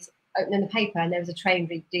day opening the paper and there was a train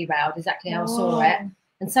derailed, exactly how I saw it.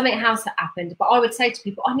 And something else that happened. But I would say to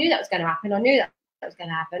people, I knew that was going to happen. I knew that was going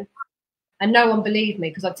to happen. And no one believed me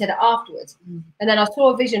because I'd said it afterwards. And then I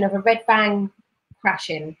saw a vision of a red van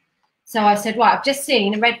crashing. So I said, right, I've just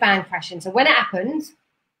seen a red van crashing. So when it happened,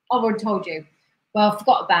 I've already told you. Well, I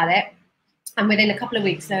forgot about it. And within a couple of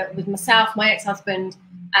weeks, with myself, my ex-husband,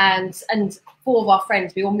 and 4 of our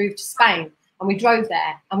friends, we all moved to Spain. And we drove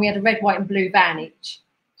there. And we had a red, white and blue van each.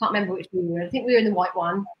 Can't remember which we were in. I think we were in the white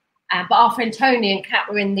one. But our friend Tony and Kat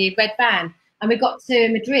were in the red van. And we got to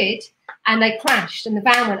Madrid and they crashed and the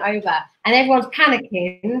van went over. And everyone's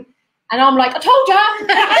panicking. And I'm like, I told you.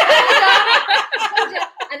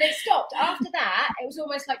 And it stopped. After that, it was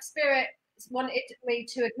almost like spirit wanted me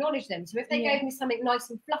to acknowledge them. So if they gave me something nice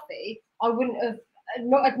and fluffy, I wouldn't have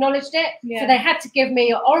not acknowledged it. So they had to give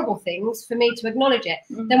me horrible things for me to acknowledge it.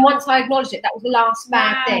 Then once I acknowledged it, that was the last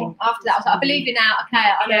bad thing. After that, I was like, I believe you now. Okay,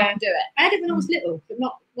 I know I can do it. I had it when I was little, but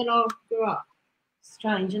not when I grew up.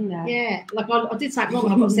 Strange, isn't it? Yeah, like I did something wrong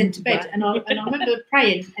and I got sent to bed, and I remember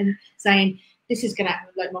praying and saying, this is going to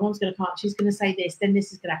happen, like my mom's going to come, she's going to say this, then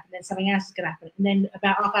this is going to happen, then something else is going to happen. And then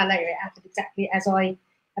about half an hour later, it happened exactly as I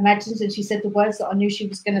imagined, and she said the words that I knew she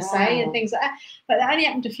was going to say and things like that. But that only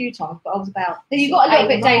happened a few times, but I was about... So you've got a little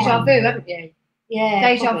bit deja vu, haven't you? Yeah.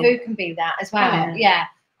 Deja vu can be that as well. Yeah.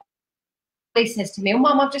 He says to me, oh,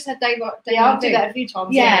 Mum, I've just had deja vu. I've done that a few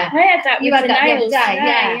times. Yeah. I had that with the nails the other day.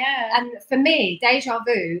 today, And for me, deja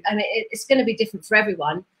vu, and it's going to be different for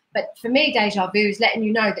everyone, but for me, deja vu is letting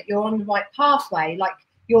you know that you're on the right pathway, like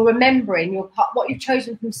you're remembering what you've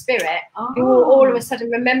chosen from spirit. You're all of a sudden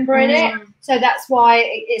remembering it. So that's why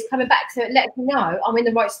it's coming back. So it lets me know I'm in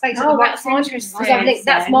the right space at the right time. Interesting. So I think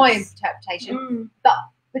that's my interpretation. But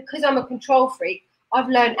because I'm a control freak, I've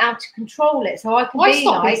learned how to control it, so I can be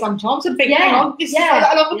like sometimes a big hang on. This is like,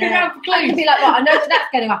 I'm looking around for clues. I can be like, right, I know that's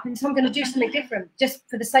going to happen, so I'm going to do something different just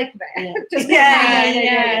for the sake of it.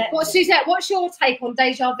 Yeah. What, Suzette? What's your take on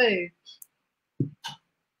deja vu?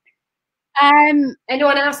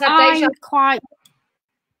 Anyone else have deja vu?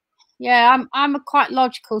 I'm quite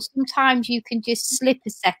logical. Sometimes you can just slip a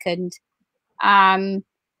second,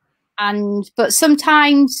 but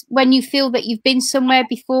sometimes when you feel that you've been somewhere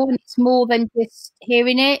before and it's more than just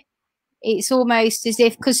hearing it, it's almost as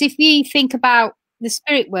if, because if you think about the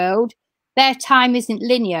spirit world, their time isn't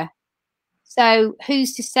linear. So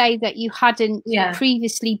who's to say that you hadn't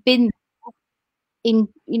previously been in,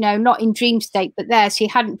 not in dream state, but there, so you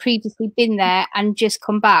hadn't previously been there and just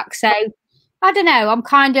come back. So I don't know, I'm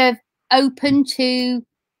kind of open to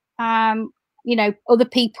other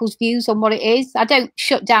people's views on what it is. I don't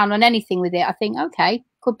shut down on anything with it. I think, okay,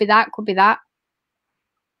 could be that, could be that.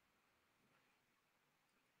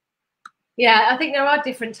 Yeah, I think there are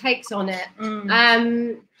different takes on it.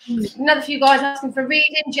 Another few guys asking for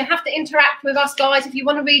readings. You have to interact with us, guys. If you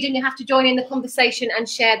want a reading, you have to join in the conversation and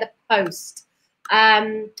share the post.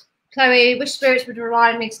 Chloe, which spirits would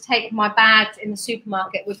remind me to take my bags in the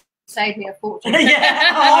supermarket would save me a fortune?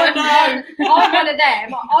 Oh no, I'm one of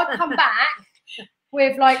them. I'd come back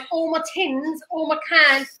with like all my tins, all my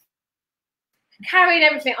cans, carrying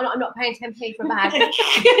everything. I'm not paying 10p for a bag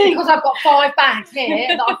because I've got 5 bags here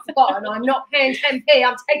that I've forgotten. I'm not paying 10p.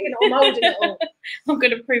 I'm taking it, I'm holding it all. I'm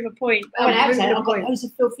going to prove a point. I've got loads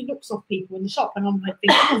of filthy looks off people in the shop, and I'm like,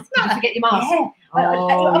 did you forget your mask? I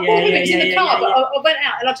brought it in the car, but I went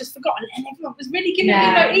out and I just forgot, and everyone was really giving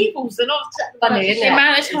me no evils. And I was funny, isn't the it?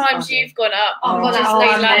 amount of times you've gone up.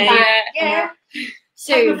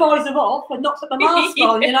 So the visor off and not put the mask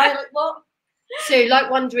on, like what? So, like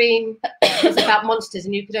one dream was about monsters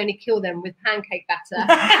and you could only kill them with pancake batter.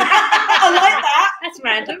 I like that. That's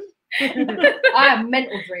random. I have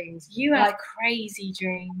mental dreams. You have crazy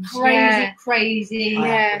dreams. Crazy.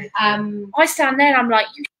 Yeah. I stand there and I'm like,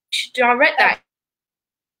 you should direct that.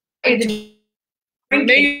 It's like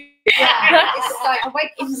I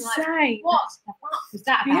wake up and like, what the fuck was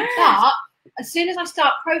that about? But as soon as I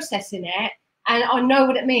start processing it and I know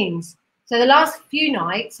what it means. So the last few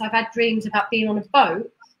nights I've had dreams about being on a boat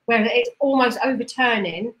where it's almost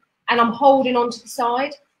overturning and I'm holding on to the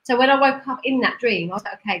side. So when I woke up in that dream, I was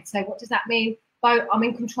like, okay, so what does that mean? Boat, I'm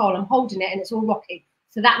in control, I'm holding it and it's all rocky.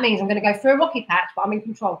 So that means I'm going to go through a rocky patch, but I'm in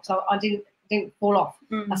control. So I didn't fall off.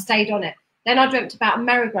 I stayed on it. Then I dreamt about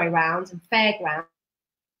merry-go-rounds and fairgrounds.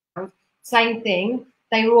 Same thing.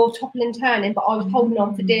 They were all toppling, turning, but I was holding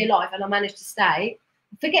on for dear life and I managed to stay.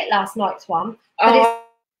 I forget last night's one. But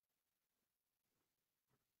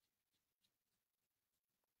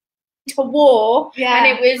to war, and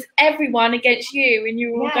it was everyone against you, and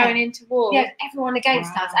you were all going into war. Yeah, everyone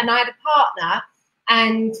against us. And I had a partner,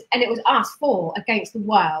 and it was us 4 against the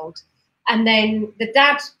world. And then the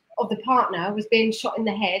dad of the partner was being shot in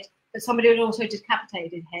the head, but somebody had also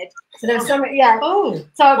decapitated his head. So there was somebody,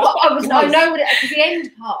 So I know what it is, the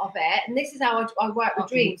end part of it, and this is how I work with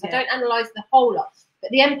dreams. I don't analyse the whole lot,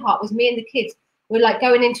 but the end part was me and the kids were like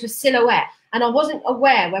going into a silhouette, and I wasn't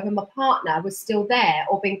aware whether my partner was still there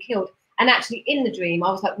or being killed. And actually in the dream,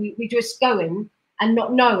 I was like, we just going and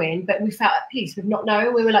not knowing, but we felt at peace with not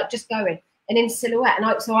knowing. We were like just going and in silhouette.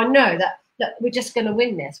 And so I know that we're just going to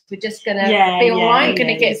win this. We're just going to be all right. We're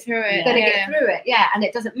going to get through it. We're going to get through it, And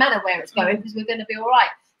it doesn't matter where it's going because we're going to be all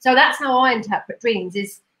right. So that's how I interpret dreams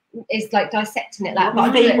is is like dissecting it. Like,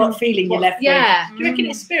 what feeling you're left with. Yeah. Do you reckon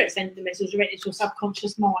it's spirit sending the message, or do you reckon it's your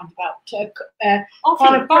subconscious mind about I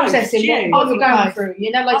kind think of processing both, what you're going both. through?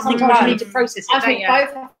 You know, like I think sometimes you both. need to process it. I think don't you?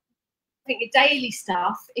 both. I think your daily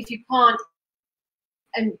stuff, if you can't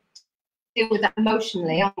and deal with that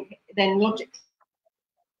emotionally, I think then logically,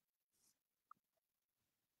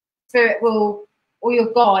 spirit will, or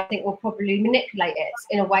your God, I think, will probably manipulate it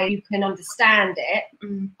in a way you can understand it.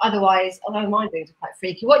 Otherwise, although my dreams are quite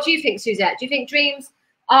freaky. What do you think, Suzette? Do you think dreams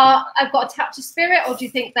have got a touch of spirit, or do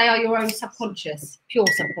you think they are your own subconscious, pure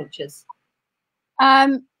subconscious?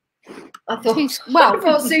 I thought, well, I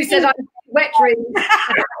thought Sue said I wet dreams.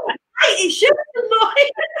 It should be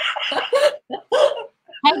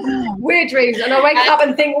Weird dreams, and I wake up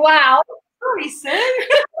and think, wow. Sorry, Sue.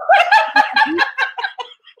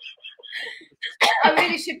 I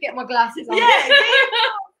really should get my glasses on. Yeah.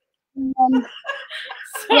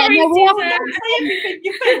 yeah, no, we have, Say everything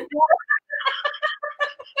you think.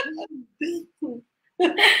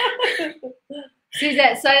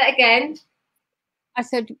 Suzette, say that again. I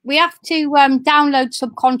said we have to download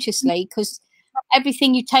subconsciously, because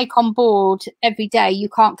everything you take on board every day you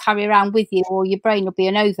can't carry around with you, or your brain will be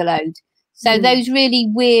an overload. So those really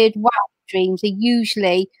weird wow dreams are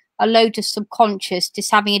usually a load of subconscious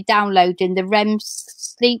just having a download in the REM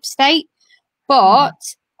sleep state. But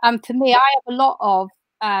for me, I have a lot of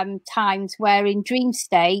times where in dream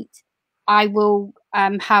state I will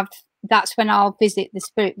have, that's when I'll visit the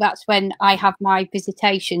spirit, that's when I have my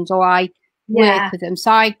visitations, or I work with them.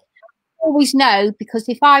 So I always know, because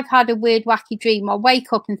if I've had a weird wacky dream, I'll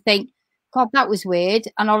wake up and think, God, that was weird,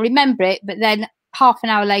 and I'll remember it, but then half an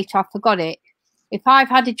hour later I forgot it. If I've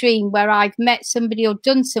had a dream where I've met somebody or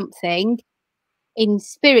done something in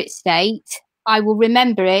spirit state, I will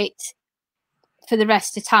remember it for the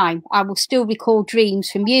rest of the time. I will still recall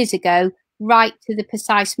dreams from years ago right to the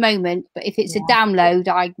precise moment, but if it's a download,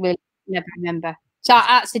 I will never remember. So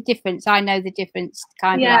that's the difference. I know the difference,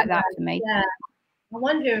 kind of like that for me. Yeah. I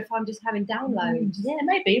wonder if I'm just having downloads. Yeah,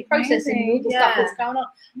 maybe processing all the stuff that's going on.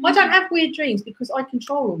 I don't have weird dreams because I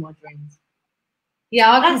control all my dreams. Yeah,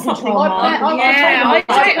 I can That's not control me. mine.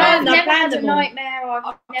 I've never had a them all. nightmare. I've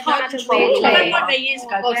never can't had a control weird them. I had a dream. nightmare years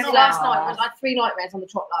ago. Well, Never not last had night. I had 3 nightmares on the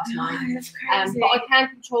trot last night. That's crazy. But I can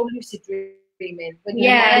control lucid dreaming. When you're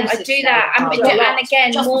Yeah, in I lucid do that. state. And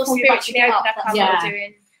again, Just more before you're about to spiritually get open up, up, I'm that's-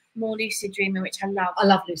 doing more lucid dreaming, which I love. I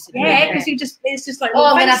love lucid Yeah, dreaming. because it's just like Oh,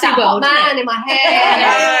 I'm gonna have fantasy that hot world, isn't man it? in my Yeah,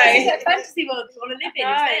 hair. it's like fantasy world you want to live in.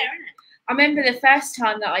 It's there, isn't it? I remember the first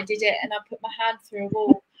time that I did it, and I put my hand through a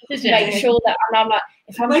wall Did to you? make sure that, and I'm like,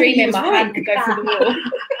 if I'm Maybe you dreaming, was my right. hand could go through the wall.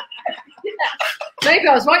 Maybe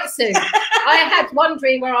I was right, Sue. I had one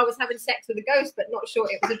dream where I was having sex with a ghost, but not sure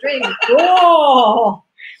it was a dream. Oh!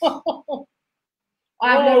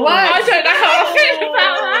 I have no words. I don't know how I feel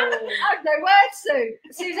about that. I have no words, Sue.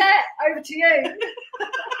 Suzette, over to you.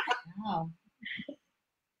 Wow.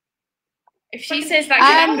 If she says that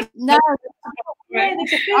can happen, No, Yeah,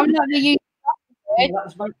 there's a film. I'm not the usual. That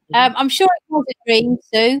was right. I'm sure it was a dream,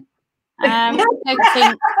 Sue. I don't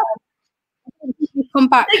think you come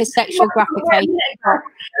back for sexual gratification.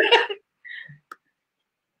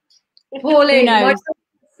 Pauline,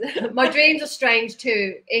 Who my dreams are strange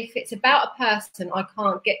too. If it's about a person, I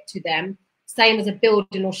can't get to them. Same as a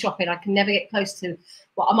building or shopping, I can never get close to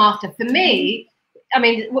what I'm after. For me, I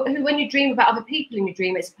mean, when you dream about other people in your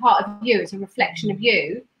dream, it's part of you. It's a reflection of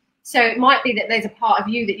you. So it might be that there's a part of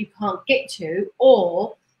you that you can't get to,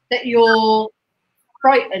 or that you're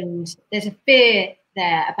frightened. There's a fear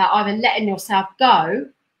there about either letting yourself go,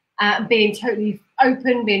 being totally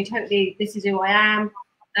open, being totally, this is who I am.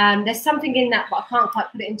 There's something in that, but I can't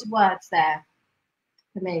quite put it into words there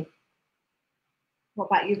for me. What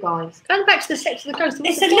about you guys? Going back to the sex of the ghost.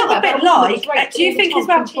 It's a little bit like, do you think as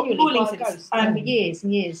well, for Pauline says, years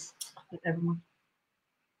and years. Never mind.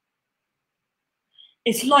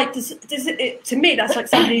 it's like, to me, that's like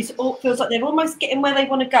somebody who feels like they're almost getting where they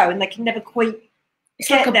want to go and they can never quite it's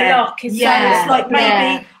get like a there. block. It's Yeah, it's like maybe,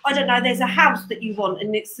 Yeah. I don't know, there's a house that you want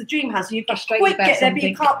and it's the dream house and you can't Frustrated quite about get there, but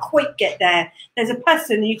you something. can't quite get there. There's a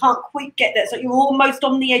person and you can't quite get there. So you're almost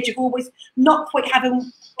on the edge of always not quite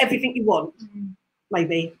having everything you want,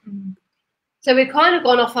 maybe. So we've kind of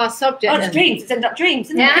gone off our subject. Oh, it's then. dreams. It's end up dreams,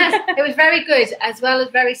 isn't it? Yes, it was very good as well as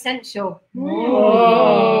very sensual.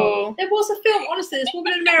 Oh. There was a film, honestly, this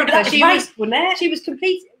woman in America. That was She raped, wasn't it? was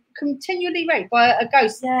continually raped by a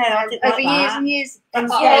ghost Yeah, I didn't over like years that. and years.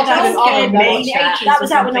 That's- And yeah, that that was scared in me. the 80s That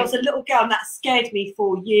was or out when I was something. a little girl, and that scared me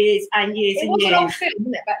for years and years It and was years. an old film,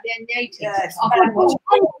 wasn't it? Back in the 80s. Yes. I couldn't watch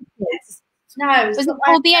it. No, Was it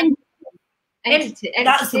called the end? Entity.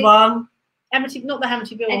 That's the one. Not the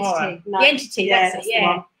Hamilton Bill Entity. Horror. No. The Entity, Yeah, that's that's it, the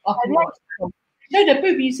yeah. one. I can watch them. No,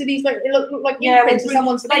 Booby. You see these like it look like Yeah, imprints of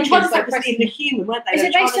someone's. they tried to say it was even a human, weren't they? Is They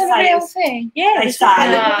it were based trying to on a say it real was- thing? Yeah, They this say,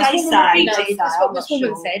 woman- they this woman say, repeated they it. say, That's I'm what not this woman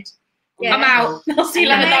sure. said. Yeah. I'm out. I'll see you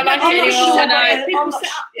later. And I don't like I'm it not anymore. sure. No. people I'm not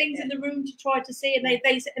set up things in the room to try to see, and they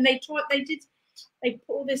put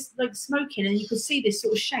all this like smoke in, and you could see this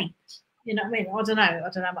sort of shape. You know what I mean? I don't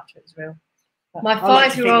know how much of it was real. But My I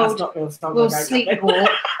like to think that's 5-year-old not real stuff, will I don't know.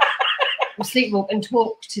 sleepwalk and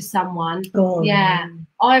talk to someone. God. Yeah.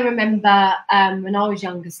 I remember when I was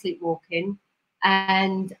younger sleepwalking,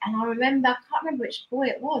 and I remember, I can't remember which boy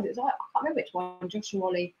it was. I can't remember which one, Josh or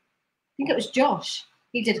Ollie. I think it was Josh.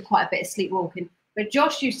 He did quite a bit of sleepwalking. But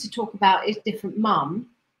Josh used to talk about his different mum.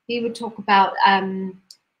 He would talk about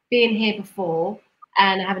being here before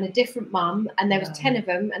and having a different mum, and there was 10 of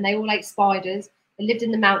them, and they all ate spiders. They lived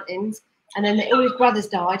in the mountains, and then all his brothers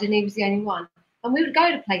died, and he was the only one. And we would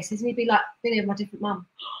go to places, and he'd be like, "Been here with my different mum.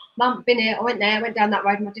 Mum, been here. I went there. I went down that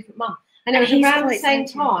road with my different mum." And it was around the same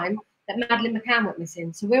time that Madeleine McCann went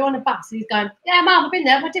missing. So we're on a bus, and he's going, "Yeah, Mum, I've been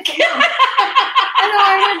there with my different mum." And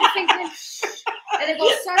I remember thinking, and it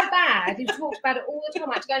got so bad. He talked about it all the time.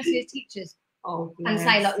 I had to go and see his teachers and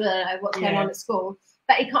say like, what's going on at school.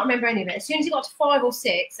 But he can't remember any of it. As soon as he got to 5 or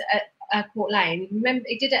 6 at Court Lane,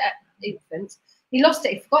 he did it at infants. He lost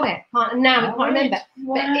it. He forgot it. And now he can't remember.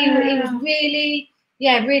 Wow. But he was really,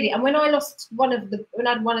 really. And when I lost when I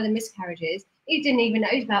had one of the miscarriages, he didn't even know.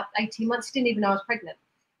 He was about 18 months. He didn't even know I was pregnant.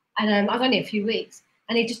 And I was only a few weeks.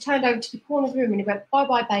 And he just turned over to the corner of the room and he went,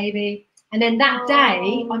 "Bye-bye, baby." And then that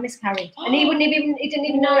day, I miscarried. And he didn't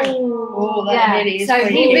even know. Oh, that really is. So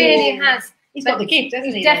very he cool. really has. He's got the gift,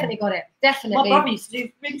 hasn't he? He's definitely got it. Definitely. My brother used to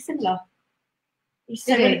do really similar. He used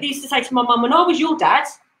to, Did say, he? he used to say to my mum, "When I was your dad,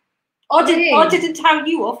 I didn't tell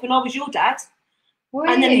you off when I was your dad."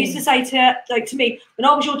 And then he used to say to me, "When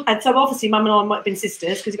I was your dad," so obviously mum and I might have been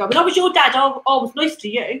sisters, because he go, "When I was your dad, I was nice to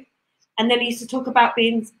you." And then he used to talk about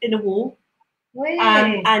being in a war.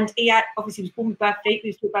 Really? And he had, obviously, he was born with bare feet. He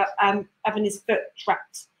was talking about having his foot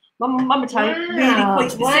trapped. Mum would tell you really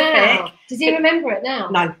quite specific. Wow. Does he remember it now?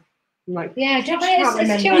 No. Yeah, Josh But can't it's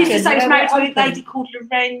remember. He used to say he was married to a Open. lady called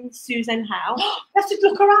Lorraine Susan Howe. Let's just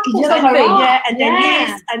look her up. Yeah, Say look her her up. Yeah, and then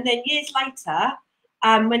Yeah. years later,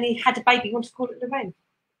 when he had a baby, he wanted to call it Lorraine,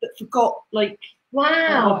 but forgot like. Wow.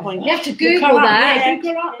 At one point. You have to Look Google her up. that. Yeah,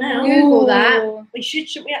 Google her up now. Google that. We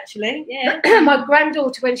shouldn't we actually? Yeah. My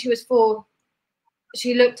granddaughter, when she was 4,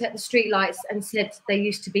 she looked at the streetlights and said they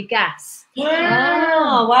used to be gas.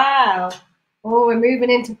 Oh wow! Oh, we're moving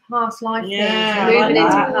into past life Yeah, things. We're moving I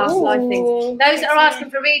like into that. past life things. Ooh. Those that are asking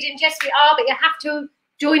for readings, yes, we are, but you have to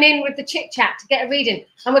join in with the chit chat to get a reading.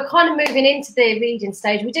 And we're kind of moving into the reading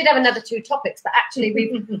stage. We did have another 2 topics, but actually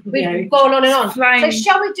we've gone on and on. So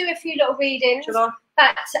shall we do a few little readings? Shall I?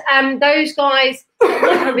 But those guys that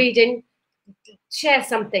want a reading, share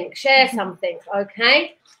something,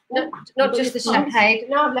 okay? Not just the champagne.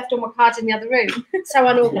 No, I've left all my cards in the other room. So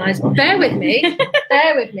unorganised. Bear with me.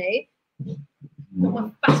 Got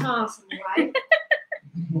my fat arse in the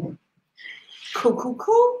way. Cool.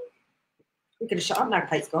 We're going to shut up now,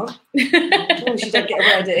 Kate's gone. Oh, she don't get a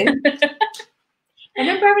word in. I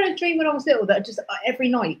remember having a dream when I was little that just every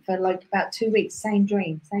night for like about 2 weeks, same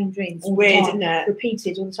dream. It's weird, isn't it?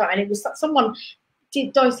 Repeated all the time, and it was someone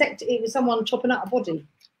did dissect. It was someone chopping out a body,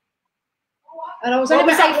 and I was What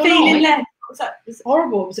only was about that 8 or 9. feeling then? What was that? It's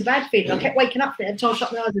horrible. It was a bad feeling. I kept waking up every time I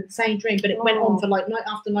shut my eyes in the same dream, but it went on for like night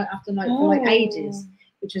after night after night for like ages,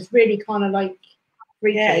 which was really kind of like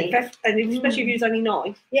freaky. Yeah, and especially if he was only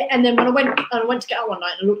 9. Yeah, and then when I went to get out one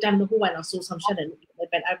night and I looked down the hallway and I saw some shed and they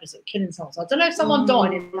bent over sort of killing someone. So I don't know if someone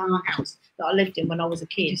died in our house that I lived in when I was a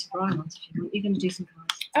kid. You're going to do some cards.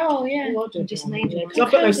 Oh yeah. Oh, I'll do Just one. made it. Because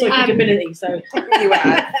I've got no psychic ability, so You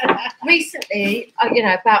have. Recently,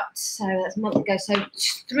 that's a month ago. So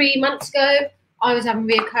 3 months ago, I was having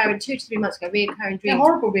 2 to 3 months ago, reoccurring they're dreams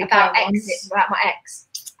horrible about ones. about my ex,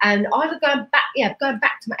 and I was going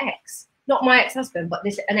back to my ex, not my ex-husband, but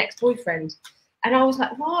an ex-boyfriend. And I was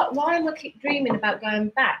like, why am I keep dreaming about going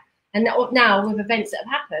back? And now with events that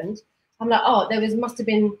have happened, I'm like, must have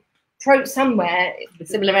been somewhere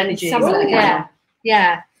Similar energy. Similar,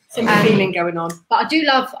 yeah. Similar feeling going on. But I do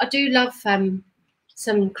love some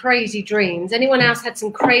crazy dreams. Anyone else had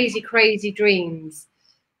some crazy dreams?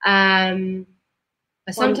 I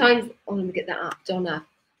sometimes let me get that up, Donna.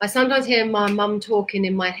 I sometimes hear my mum talking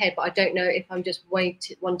in my head, but I don't know if I'm just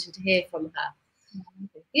wanting to hear from her.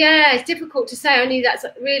 Yeah, it's difficult to say. That's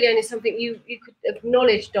really only something you could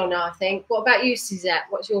acknowledge, Donna, I think. What about you, Suzette?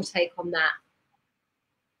 What's your take on that?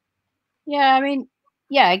 Yeah, I mean,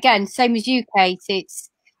 again, same as you, Kate.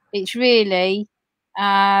 It's really,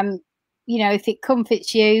 if it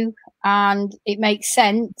comforts you, and it makes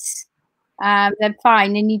sense, then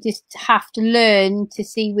fine. And you just have to learn to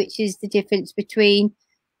see which is the difference between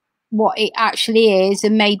what it actually is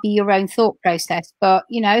and maybe your own thought process. But,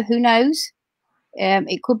 you know, who knows?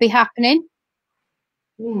 It could be happening.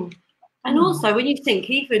 And also, when you think,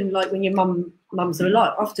 even like when your mums are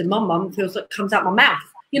alive, often my mum feels like it comes out my mouth,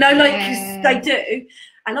 you know, like 'cause they do.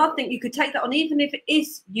 And I think you could take that on, even if it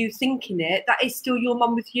is you thinking it, that is still your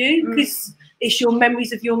mum with you, because it's your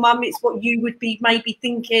memories of your mum. It's what you would be maybe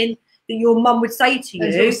thinking that your mum would say to you.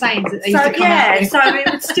 Those little sayings that they used So to come out with. so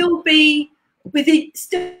it would still be with it,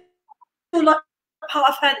 still like part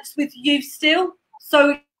of her that's with you still.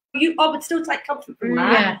 So I would still take comfort from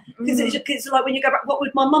that, because it's like when you go back, what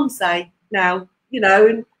would my mum say now? You know,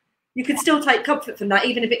 and you can still take comfort from that,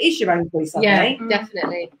 even if it is your own voice. Yeah,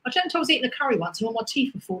 definitely. I dreamt I was eating a curry once and all my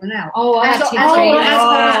teeth were falling out. Oh, I had as teeth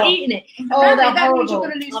I was eating it. Oh, that they're means you're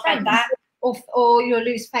horrible. going to lose I've had friends. that. Or you'll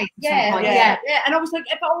lose faith. Yeah. And I was like,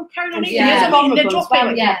 if I would carry on eating, Yeah. they're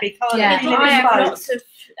dropping. Yeah. I have lots of,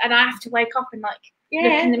 and I have to wake up and like look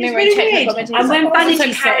in the mirror and check my comments. And when vanity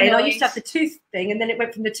vanity set in, I used to have the tooth thing, and then it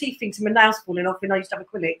went from the teeth thing to my nails falling off, and I used to have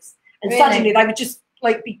acrylics. And suddenly they would just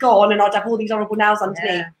like be gone, and I'd have all these horrible nails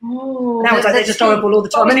underneath. Oh, Nowadays they're just horrible all the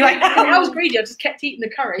time. Anyway, I was greedy. I just kept eating the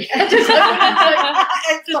curry.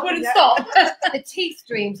 just wouldn't stop. The teeth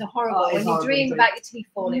dreams are horrible. Oh, when it's you horrible dream dream. about your teeth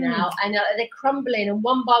falling out, and they're crumbling, and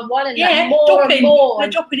one by one, and Yeah, like more dropping. and more. They're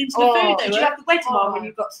dropping into the Oh, food. did you have the wedding one when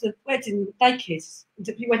you got to the wedding day kiss?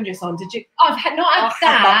 Did you wedding dress on? Did you? I've had not had I've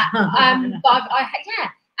had that, but I had, yeah.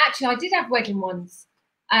 Actually, I did have wedding ones.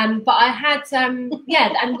 But I had, and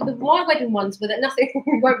my wedding ones were that nothing,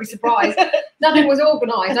 you won't be surprised, nothing was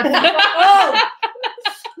organised.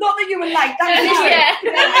 Not that you were late. That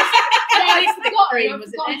I'd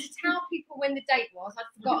forgotten to tell people when the date was. I'd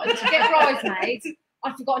forgotten to get bridesmaids.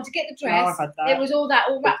 I'd forgotten to get the dress. I've had that. It was all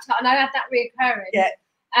wrapped up, and I had that reoccurring. Yeah.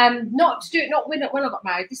 Not when I got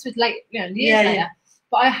married. This was late, years later.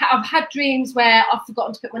 But I've had dreams where I've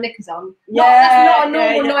forgotten to put my knickers on. That's not a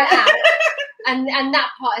normal night out. And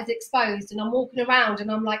that part is exposed, and I'm walking around,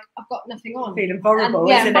 and I'm like, I've got nothing on. Feeling vulnerable,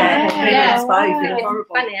 And, isn't it? yeah, Feeling exposed, feeling Getting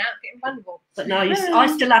horrible. funny out, getting vulnerable. But no, I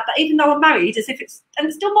still have that, even though I'm married, as if it's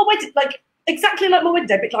still my wedding, like exactly like my wedding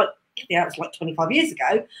day, but like it was like 25 years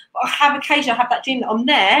ago. But I have occasionally that dream that I'm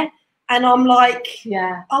there, and I'm like,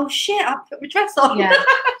 oh shit, I put my dress on.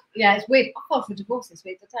 Yeah, it's weird. I filed for divorce this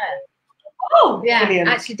week, I tell you. Oh, yeah, brilliant.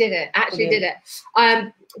 actually did it.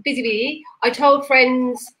 Busy bee. I told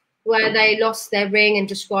friends where they lost their ring and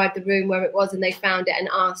described the room where it was, and they found it and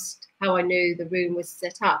asked how I knew the room was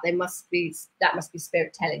set up. That must be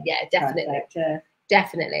spirit telling. Yeah, definitely. Perfect, yeah.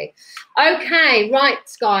 Definitely. Okay, right,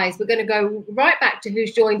 guys, we're going to go right back to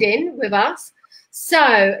who's joined in with us.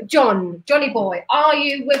 So, Johnny boy, are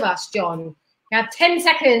you with us, John? You have 10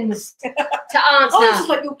 seconds to answer. Oh, this is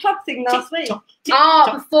like your club thing last week.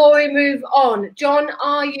 Before we move on, John,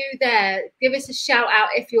 are you there? Give us a shout out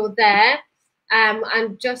if you're there.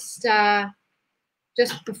 And just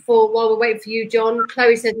before, while we're waiting for you, John,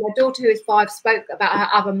 Chloe says, my daughter, who is 5, spoke about her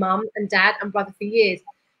other mum and dad and brother for years.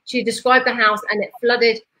 She described the house and it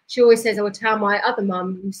flooded. She always says, I will tell my other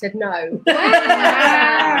mum, who said no.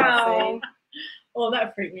 Wow. Oh,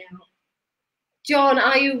 that freaked me out. John,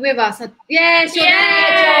 are you with us? Yes, you're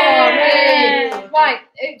there, John. Right,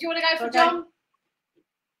 do you want to go for John?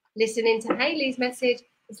 Listening to Hayley's message.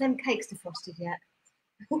 Is them cakes defrosted yet?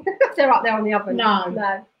 They're up there on the oven.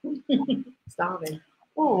 No. Starving.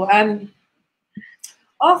 Oh,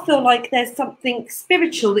 I feel like there's something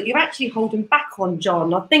spiritual that you're actually holding back on,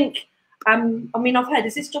 John. I think, I mean, I've heard,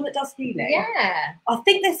 is this John that does healing? Yeah. I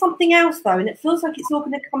think there's something else, though, and it feels like it's all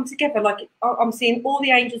going to come together. Like, I'm seeing all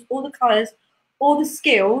the angels, all the colours, all the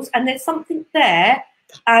skills, and there's something there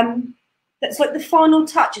that's like the final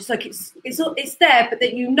touch. It's like it's there, but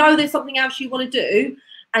that you know there's something else you want to do,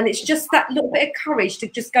 and it's just that little bit of courage to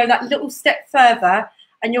just go that little step further,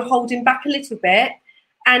 and you're holding back a little bit.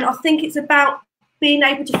 And I think it's about being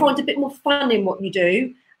able to find a bit more fun in what you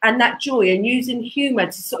do, and that joy, and using humour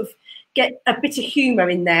to sort of get a bit of humour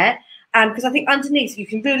in there. Because I think underneath you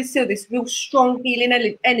can really feel this real strong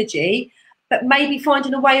healing energy, but maybe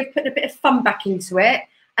finding a way of putting a bit of fun back into it.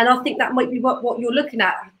 And I think that might be what you're looking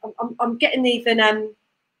at. I'm getting even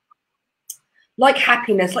like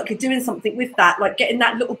happiness, like you're doing something with that, like getting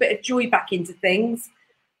that little bit of joy back into things.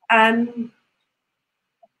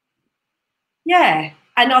 Yeah.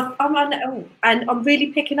 And I'm really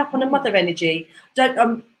picking up on a mother energy.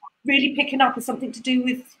 I'm really picking up on something to do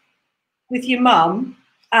with your mum.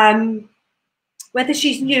 Whether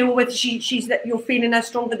she's new or whether she's that you're feeling her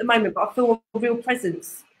strong at the moment, but I feel a real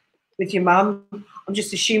presence with your mum. I'm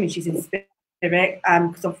just assuming she's in spirit spirit,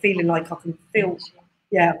 because I'm feeling like I can feel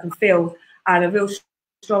a real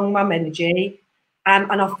strong mum energy,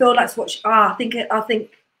 and I feel that's what I think I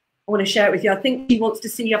want to share it with you. I think she wants to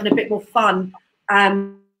see you having a bit more fun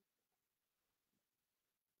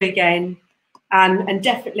again, and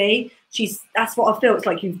definitely that's what I feel. It's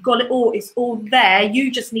like you've got it all, it's all there,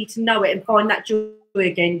 you just need to know it and find that joy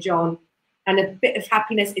again, John, and a bit of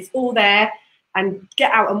happiness. It's all there, and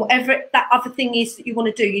get out, and whatever that other thing is that you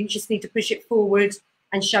want to do, you just need to push it forward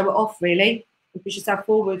and show it off, really, and push yourself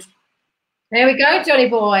forward. There we go, Johnny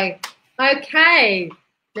boy. Okay,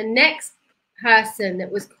 the next person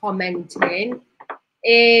that was commenting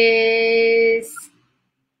is,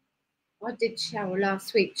 I did Cheryl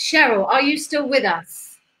last week. Cheryl, are you still with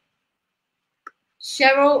us?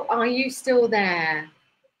 Cheryl, are you still there?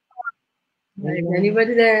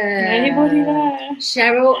 Anybody there? Anybody there?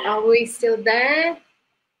 Cheryl, are we still there?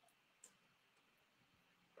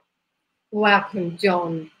 Welcome,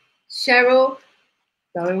 John. Cheryl,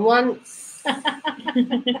 going once.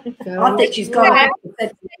 I think she's gone.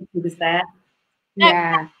 She was there.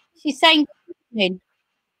 Yeah. She's saying good evening.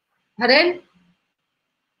 Pardon?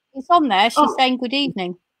 It's on there. She's saying good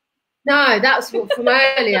evening. No, that's from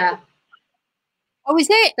earlier. Oh, is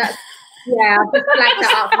it? Yeah, I just flagged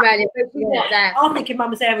that up from earlier, but she's not there. I'm thinking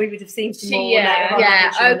Mum was there, we would have seen some more.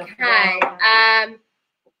 Okay.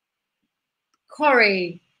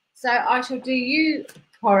 Corrie. So I shall do you,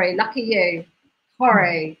 Corrie. Lucky you.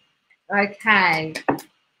 Corrie. Okay.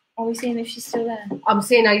 Are we seeing if she's still there? I'm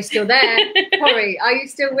seeing, are you still there? Corrie, are you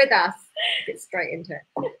still with us? Get straight into it.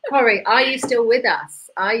 Corrie, are you still with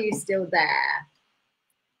us? Are you still there?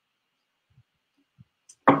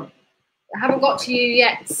 I haven't got to you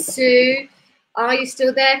yet, Sue. Are you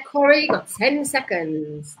still there, Corrie? Got 10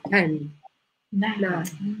 seconds. 10. No.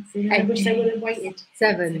 8. I wish they would have waited.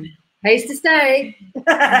 7. Pays to stay.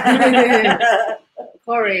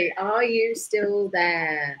 Corrie, are you still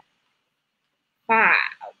there? 5.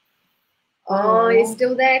 Are you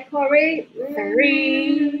still there, Corrie?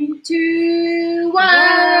 3, 2,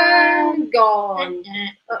 1. Gone.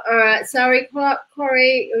 Sorry,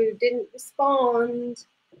 Corrie, who didn't respond.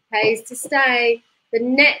 Pays to stay. The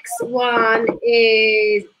next one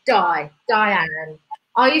is Diane.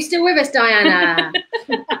 Are you still with us, Diana?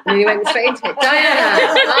 You went straight into it.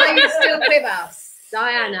 Diana, are you still with us?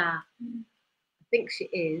 Diana. I think she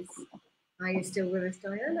is. Are you still with us,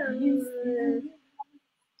 Diana?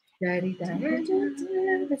 Dirty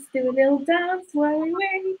Diana. Let's do a little dance while we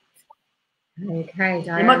wait. Okay,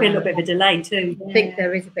 Diana. There might be a little bit of a delay too. I think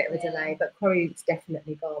there is a bit of a delay, but Corrie's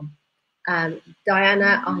definitely gone.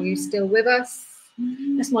 Diana, are you still with us?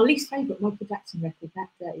 That's my least favourite Michael Jackson record, that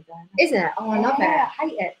Dirty Diana. Is it? Oh, I love it. I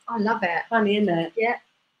hate it. I love it. Funny, isn't it? Yeah.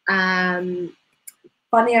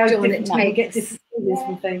 Funny how John, different get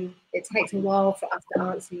different things. It takes a while for us to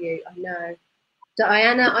answer you. I know.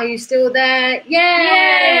 Diana, are you still there?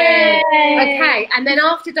 Yay! Okay, and then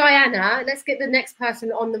after Diana, let's get the next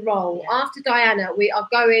person on the roll. After Diana, we are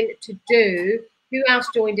going to do, who else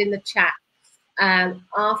joined in the chat?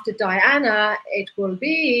 After Diana, it will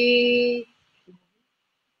be,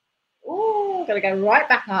 oh, gotta go right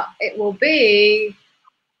back up. It will be,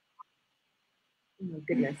 oh my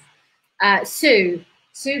goodness, Sue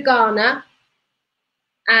Garner.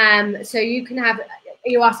 So you can have,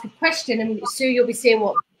 you ask a question, and Sue, you'll be seeing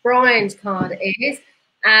what Brian's card is,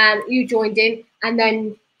 and you joined in, and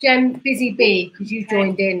then Jem Busy Bee, because you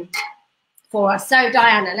joined in for us. So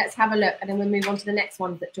Diana, let's have a look, and then we'll move on to the next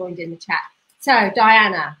ones that joined in the chat. So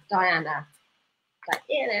Diana,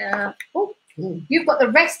 oh, you've got the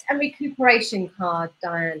rest and recuperation card,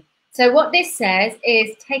 Diane. So what this says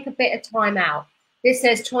is take a bit of time out. This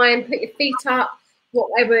says try and put your feet up,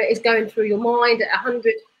 whatever is going through your mind at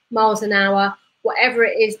 100 miles an hour, whatever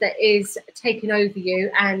it is that is taking over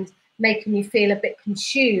you and making you feel a bit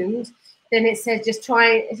consumed, then it says just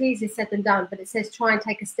try, it's easier said than done, but it says try and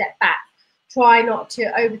take a step back. Try not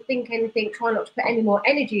to overthink anything, try not to put any more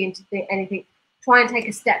energy into anything. Try and take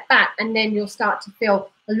a step back, and then you'll start to feel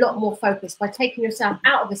a lot more focused. By taking yourself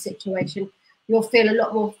out of a situation, you'll feel a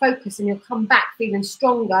lot more focused, and you'll come back feeling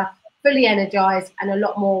stronger, fully energized, and a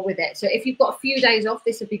lot more with it. So if you've got a few days off,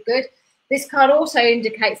 this would be good. This card also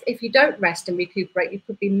indicates if you don't rest and recuperate, you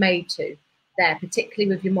could be made to there, particularly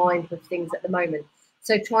with your mind with things at the moment.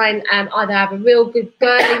 So try and either have a real good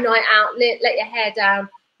girly night out, let your hair down.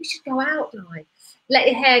 You should go out, guys. Let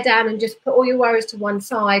your hair down and just put all your worries to one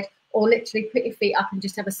side, or literally put your feet up and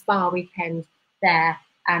just have a spa weekend there.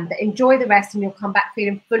 But enjoy the rest, and you'll come back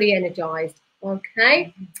feeling fully energized.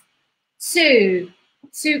 Okay. Sue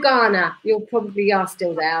Garner, you probably are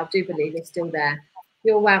still there. I do believe you're still there.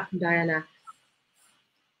 You're welcome, Diana.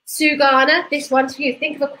 Sue Garner, this one's for you.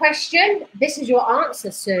 Think of a question. This is your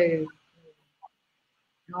answer, Sue.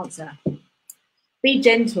 Answer. Be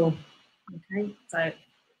gentle. Okay, so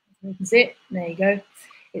that's it. There you go.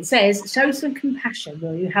 It says, show some compassion,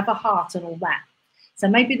 will you? Have a heart and all that. So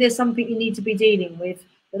maybe there's something you need to be dealing with,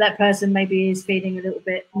 but that person maybe is feeling a little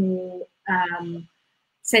bit more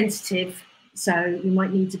sensitive. So you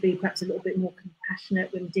might need to be perhaps a little bit more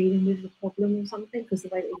compassionate when dealing with the problem or something, because the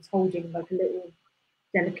way that he's holding like a little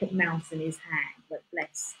delicate mouse in his hand, but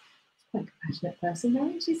bless. Quite a compassionate person,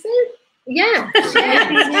 though, she said. Yeah.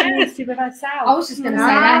 She needs to with herself. I was just going to say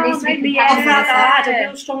that needs to be Maybe compassionate with I herself. had a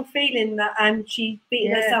real strong feeling that she's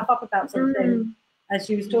beating herself up about something as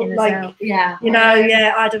she was talking. In Like, herself. Yeah. you know,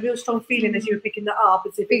 yeah, I had a real strong feeling as you were picking that up.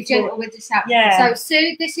 As if Be it's gentle with yourself. Yeah. So,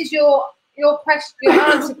 Sue, this is your question, your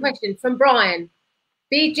answer question from Brian.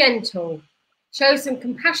 Be gentle. Show some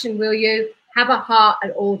compassion, will you? Have a heart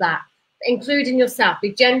and all that, including yourself.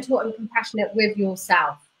 Be gentle and compassionate with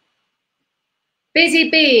yourself.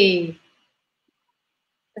 Busy Bee.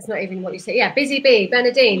 That's not even what you said. Yeah, Busy Bee.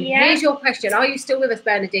 Bernadine, here's your question. Are you still with us,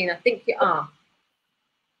 Bernadine? I think you are.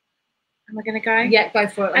 Am I going to go? Yeah, go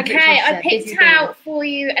for it. Okay, I picked out for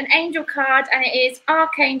you an angel card, and it is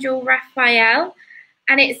Archangel Raphael.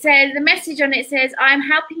 And it says, the message on it says, I am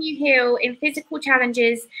helping you heal in physical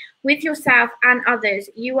challenges with yourself and others.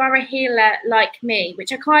 You are a healer like me,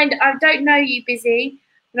 which I don't know you, Busy,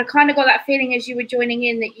 but I kind of got that feeling as you were joining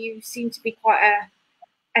in that you seem to be quite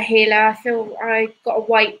a healer. I feel I got a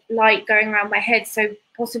white light going around my head, so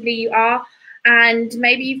possibly you are. And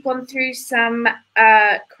maybe you've gone through some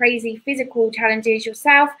crazy physical challenges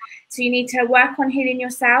yourself, so you need to work on healing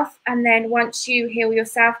yourself, and then once you heal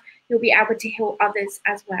yourself, you'll be able to heal others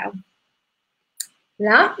as well.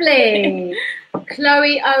 Lovely.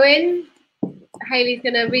 Chloe Owen, Hayley's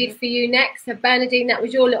going to read for you next. So Bernadine, that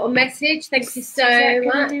was your little message. Thank you so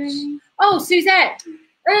much. Oh, Suzette.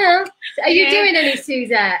 Are you doing any,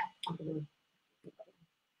 Suzette?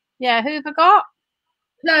 Yeah, who have I got?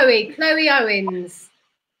 Chloe Owens.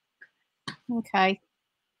 Okay.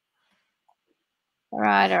 All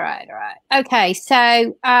right. Okay,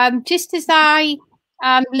 so just as I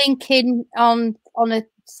link in on a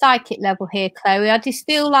psychic level here, Chloe, I just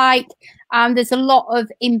feel like there's a lot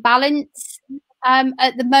of imbalance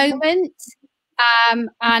at the moment,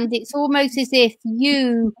 and it's almost as if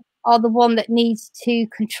you are the one that needs to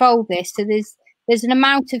control this. So there's an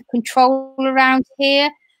amount of control around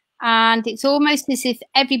here, and it's almost as if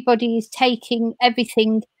everybody is taking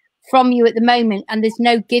everything from you at the moment, and there's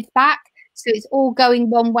no give back. So it's all going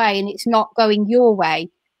one way, and it's not going your way.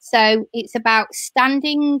 So it's about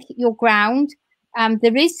standing your ground.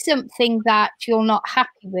 There is something that you're not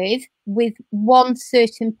happy with one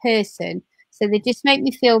certain person. So they just make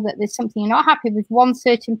me feel that there's something you're not happy with one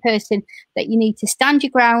certain person that you need to stand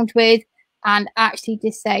your ground with and actually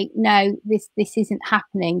just say, no, this isn't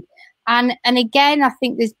happening. And again, I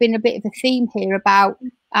think there's been a bit of a theme here about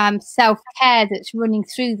self-care that's running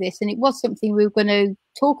through this. And it was something we were going to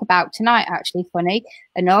talk about tonight, actually, funny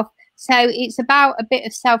enough. So it's about a bit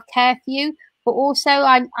of self-care for you, but also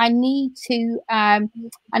I need to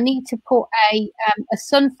put a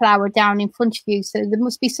sunflower down in front of you. So there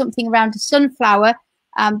must be something around a sunflower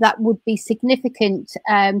that would be significant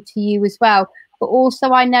to you as well. But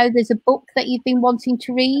also I know there's a book that you've been wanting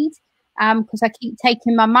to read, because I keep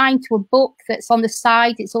taking my mind to a book that's on the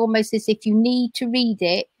side. It's almost as if you need to read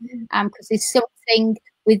it, because there's something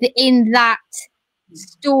within that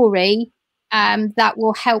story that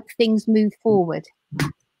will help things move forward.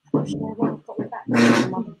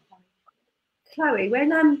 Chloe, when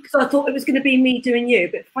because I thought it was going to be me doing you,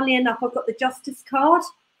 but funnily enough, I've got the Justice card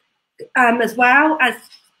as well as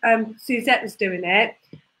Suzette was doing it.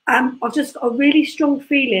 I've just got a really strong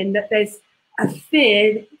feeling that there's a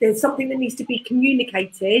fear, there's something that needs to be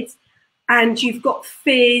communicated, and you've got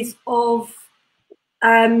fears of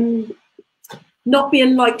not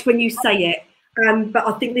being liked when you say it. But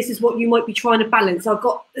I think this is what you might be trying to balance. I've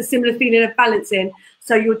got a similar feeling of balancing.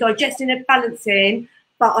 So you're digesting and balancing,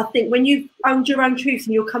 but I think when you've owned your own truth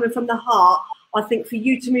and you're coming from the heart, I think for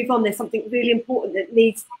you to move on, there's something really important that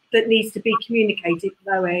needs to be communicated,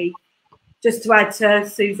 Chloe. Just to add to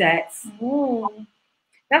Suzette's. Oh,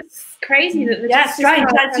 that's crazy that the Justice strange.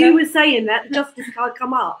 As you were saying that, the Justice card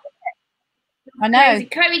come up. I know. Chloe,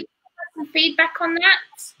 can we have some feedback on that?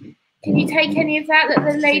 Can you take any of that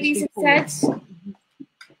the ladies have said?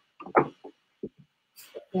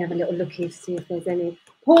 We have a little look here to see if there's any.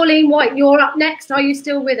 Pauline White, you're up next. Are you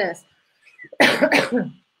still with us?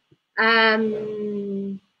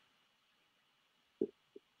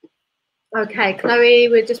 Okay, Chloe,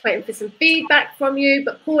 we're just waiting for some feedback from you.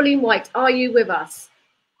 But Pauline White, are you with us?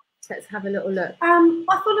 Let's have a little look.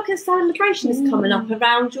 I feel like a celebration is coming up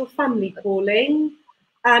around your family, Pauline.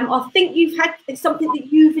 I think it's something that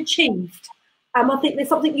you've achieved. I think there's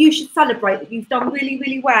something you should celebrate that you've done really,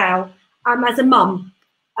 really well as a mum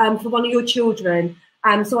for one of your children.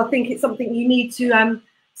 So I think it's something you need to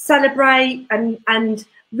celebrate and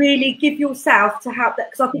really give yourself to help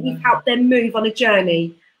that, because I think you've helped them move on a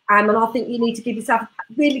journey. And I think you need to give yourself a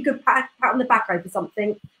really good pat on the back over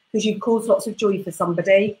something, because you've caused lots of joy for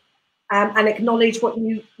somebody, and acknowledge what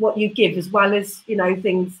you give as well as, you know,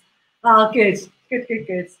 things. Oh, good.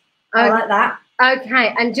 I like that.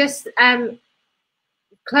 Okay, and just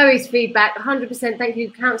Chloe's feedback, 100%. Thank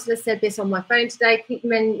you. Counsellor said this on my phone today. Keep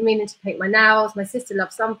meaning to paint my nails. My sister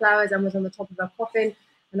loves sunflowers and was on the top of her coffin,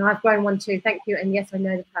 and I've grown one too. Thank you. And yes, I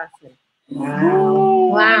know the person. Wow.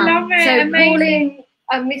 Wow. I love it. So Amazing. Pauline,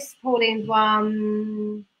 I missed Pauline's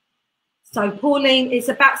one. So Pauline, it's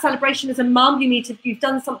about celebration as a mum. You've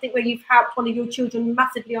done something where you've helped one of your children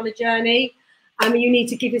massively on a journey. You need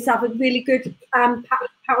to give yourself a really good pat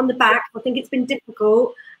on the back. I think it's been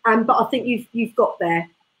difficult, but I think you've got there.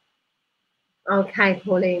 Okay,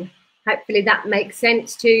 Pauline. Hopefully that makes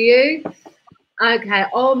sense to you. Okay.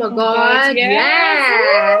 Oh my God.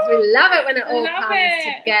 Yes. We love it when it all comes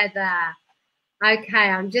together. Okay.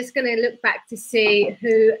 I'm just going to look back to see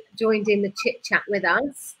who joined in the chit chat with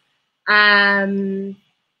us. I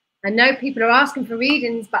know people are asking for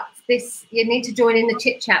readings, but you need to join in the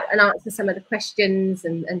chit chat and answer some of the questions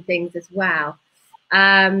and things as well.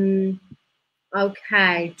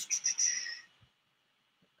 Okay.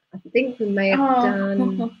 I think we may have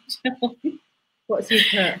done. What's he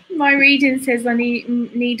put? My reading says I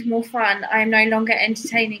need more fun. I am no longer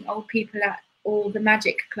entertaining old people at all the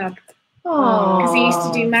magic club. Because he used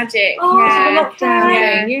to do magic.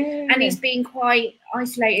 And he's been quite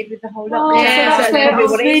isolated with the whole lockdown. So that's I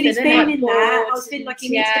was what it really is, isn't it? feeling that. I was feeling like he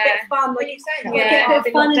needs a bit of fun. Like Yeah. a bit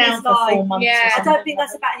of fun in his life. I don't think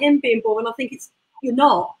that's about him being boring. I think you're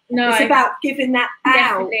not. No. It's about giving that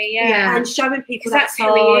out. Definitely, And showing people that That's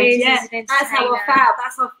who he side. is, That's how I felt.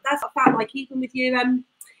 That's what I felt like. Even with you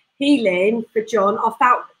healing for John,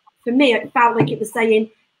 for me it felt like it was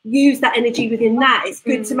saying, use that energy within that. It's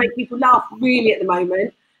good to make people laugh really at the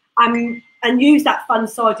moment. And use that fun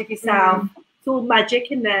side of yourself. It's all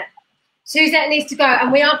magic, isn't it? Suzette needs to go,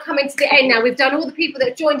 and we are coming to the end now. We've done all the people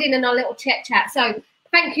that joined in our little chit chat. So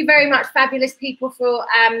thank you very much, fabulous people, for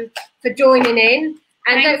joining in.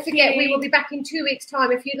 And don't forget, we will be back in 2 weeks'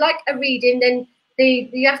 time. If you'd like a reading, then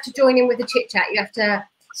you have to join in with the chit chat. You have to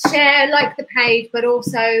share, like the page, but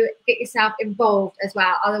also get yourself involved as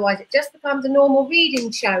well. Otherwise, it just becomes a normal reading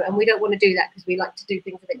show, and we don't want to do that because we like to do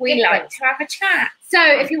things a bit different. We like to have a chat. So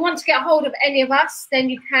if you want to get hold of any of us, then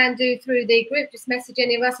you can do through the group. Just message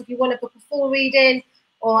any of us. If you want to book a full reading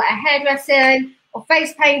or a hairdressing or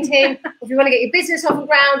face painting, or if you want to get your business off the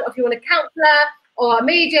ground, or if you want a counsellor or a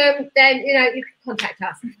medium, then you can contact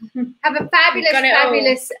us. Have a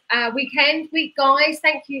fabulous week, guys.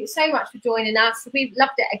 Thank you so much for joining us. We've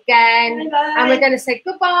loved it again. Bye-bye. And we're going to say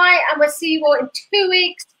goodbye, and we'll see you all in 2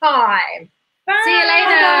 weeks' time. Bye. See you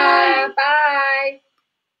later. Bye.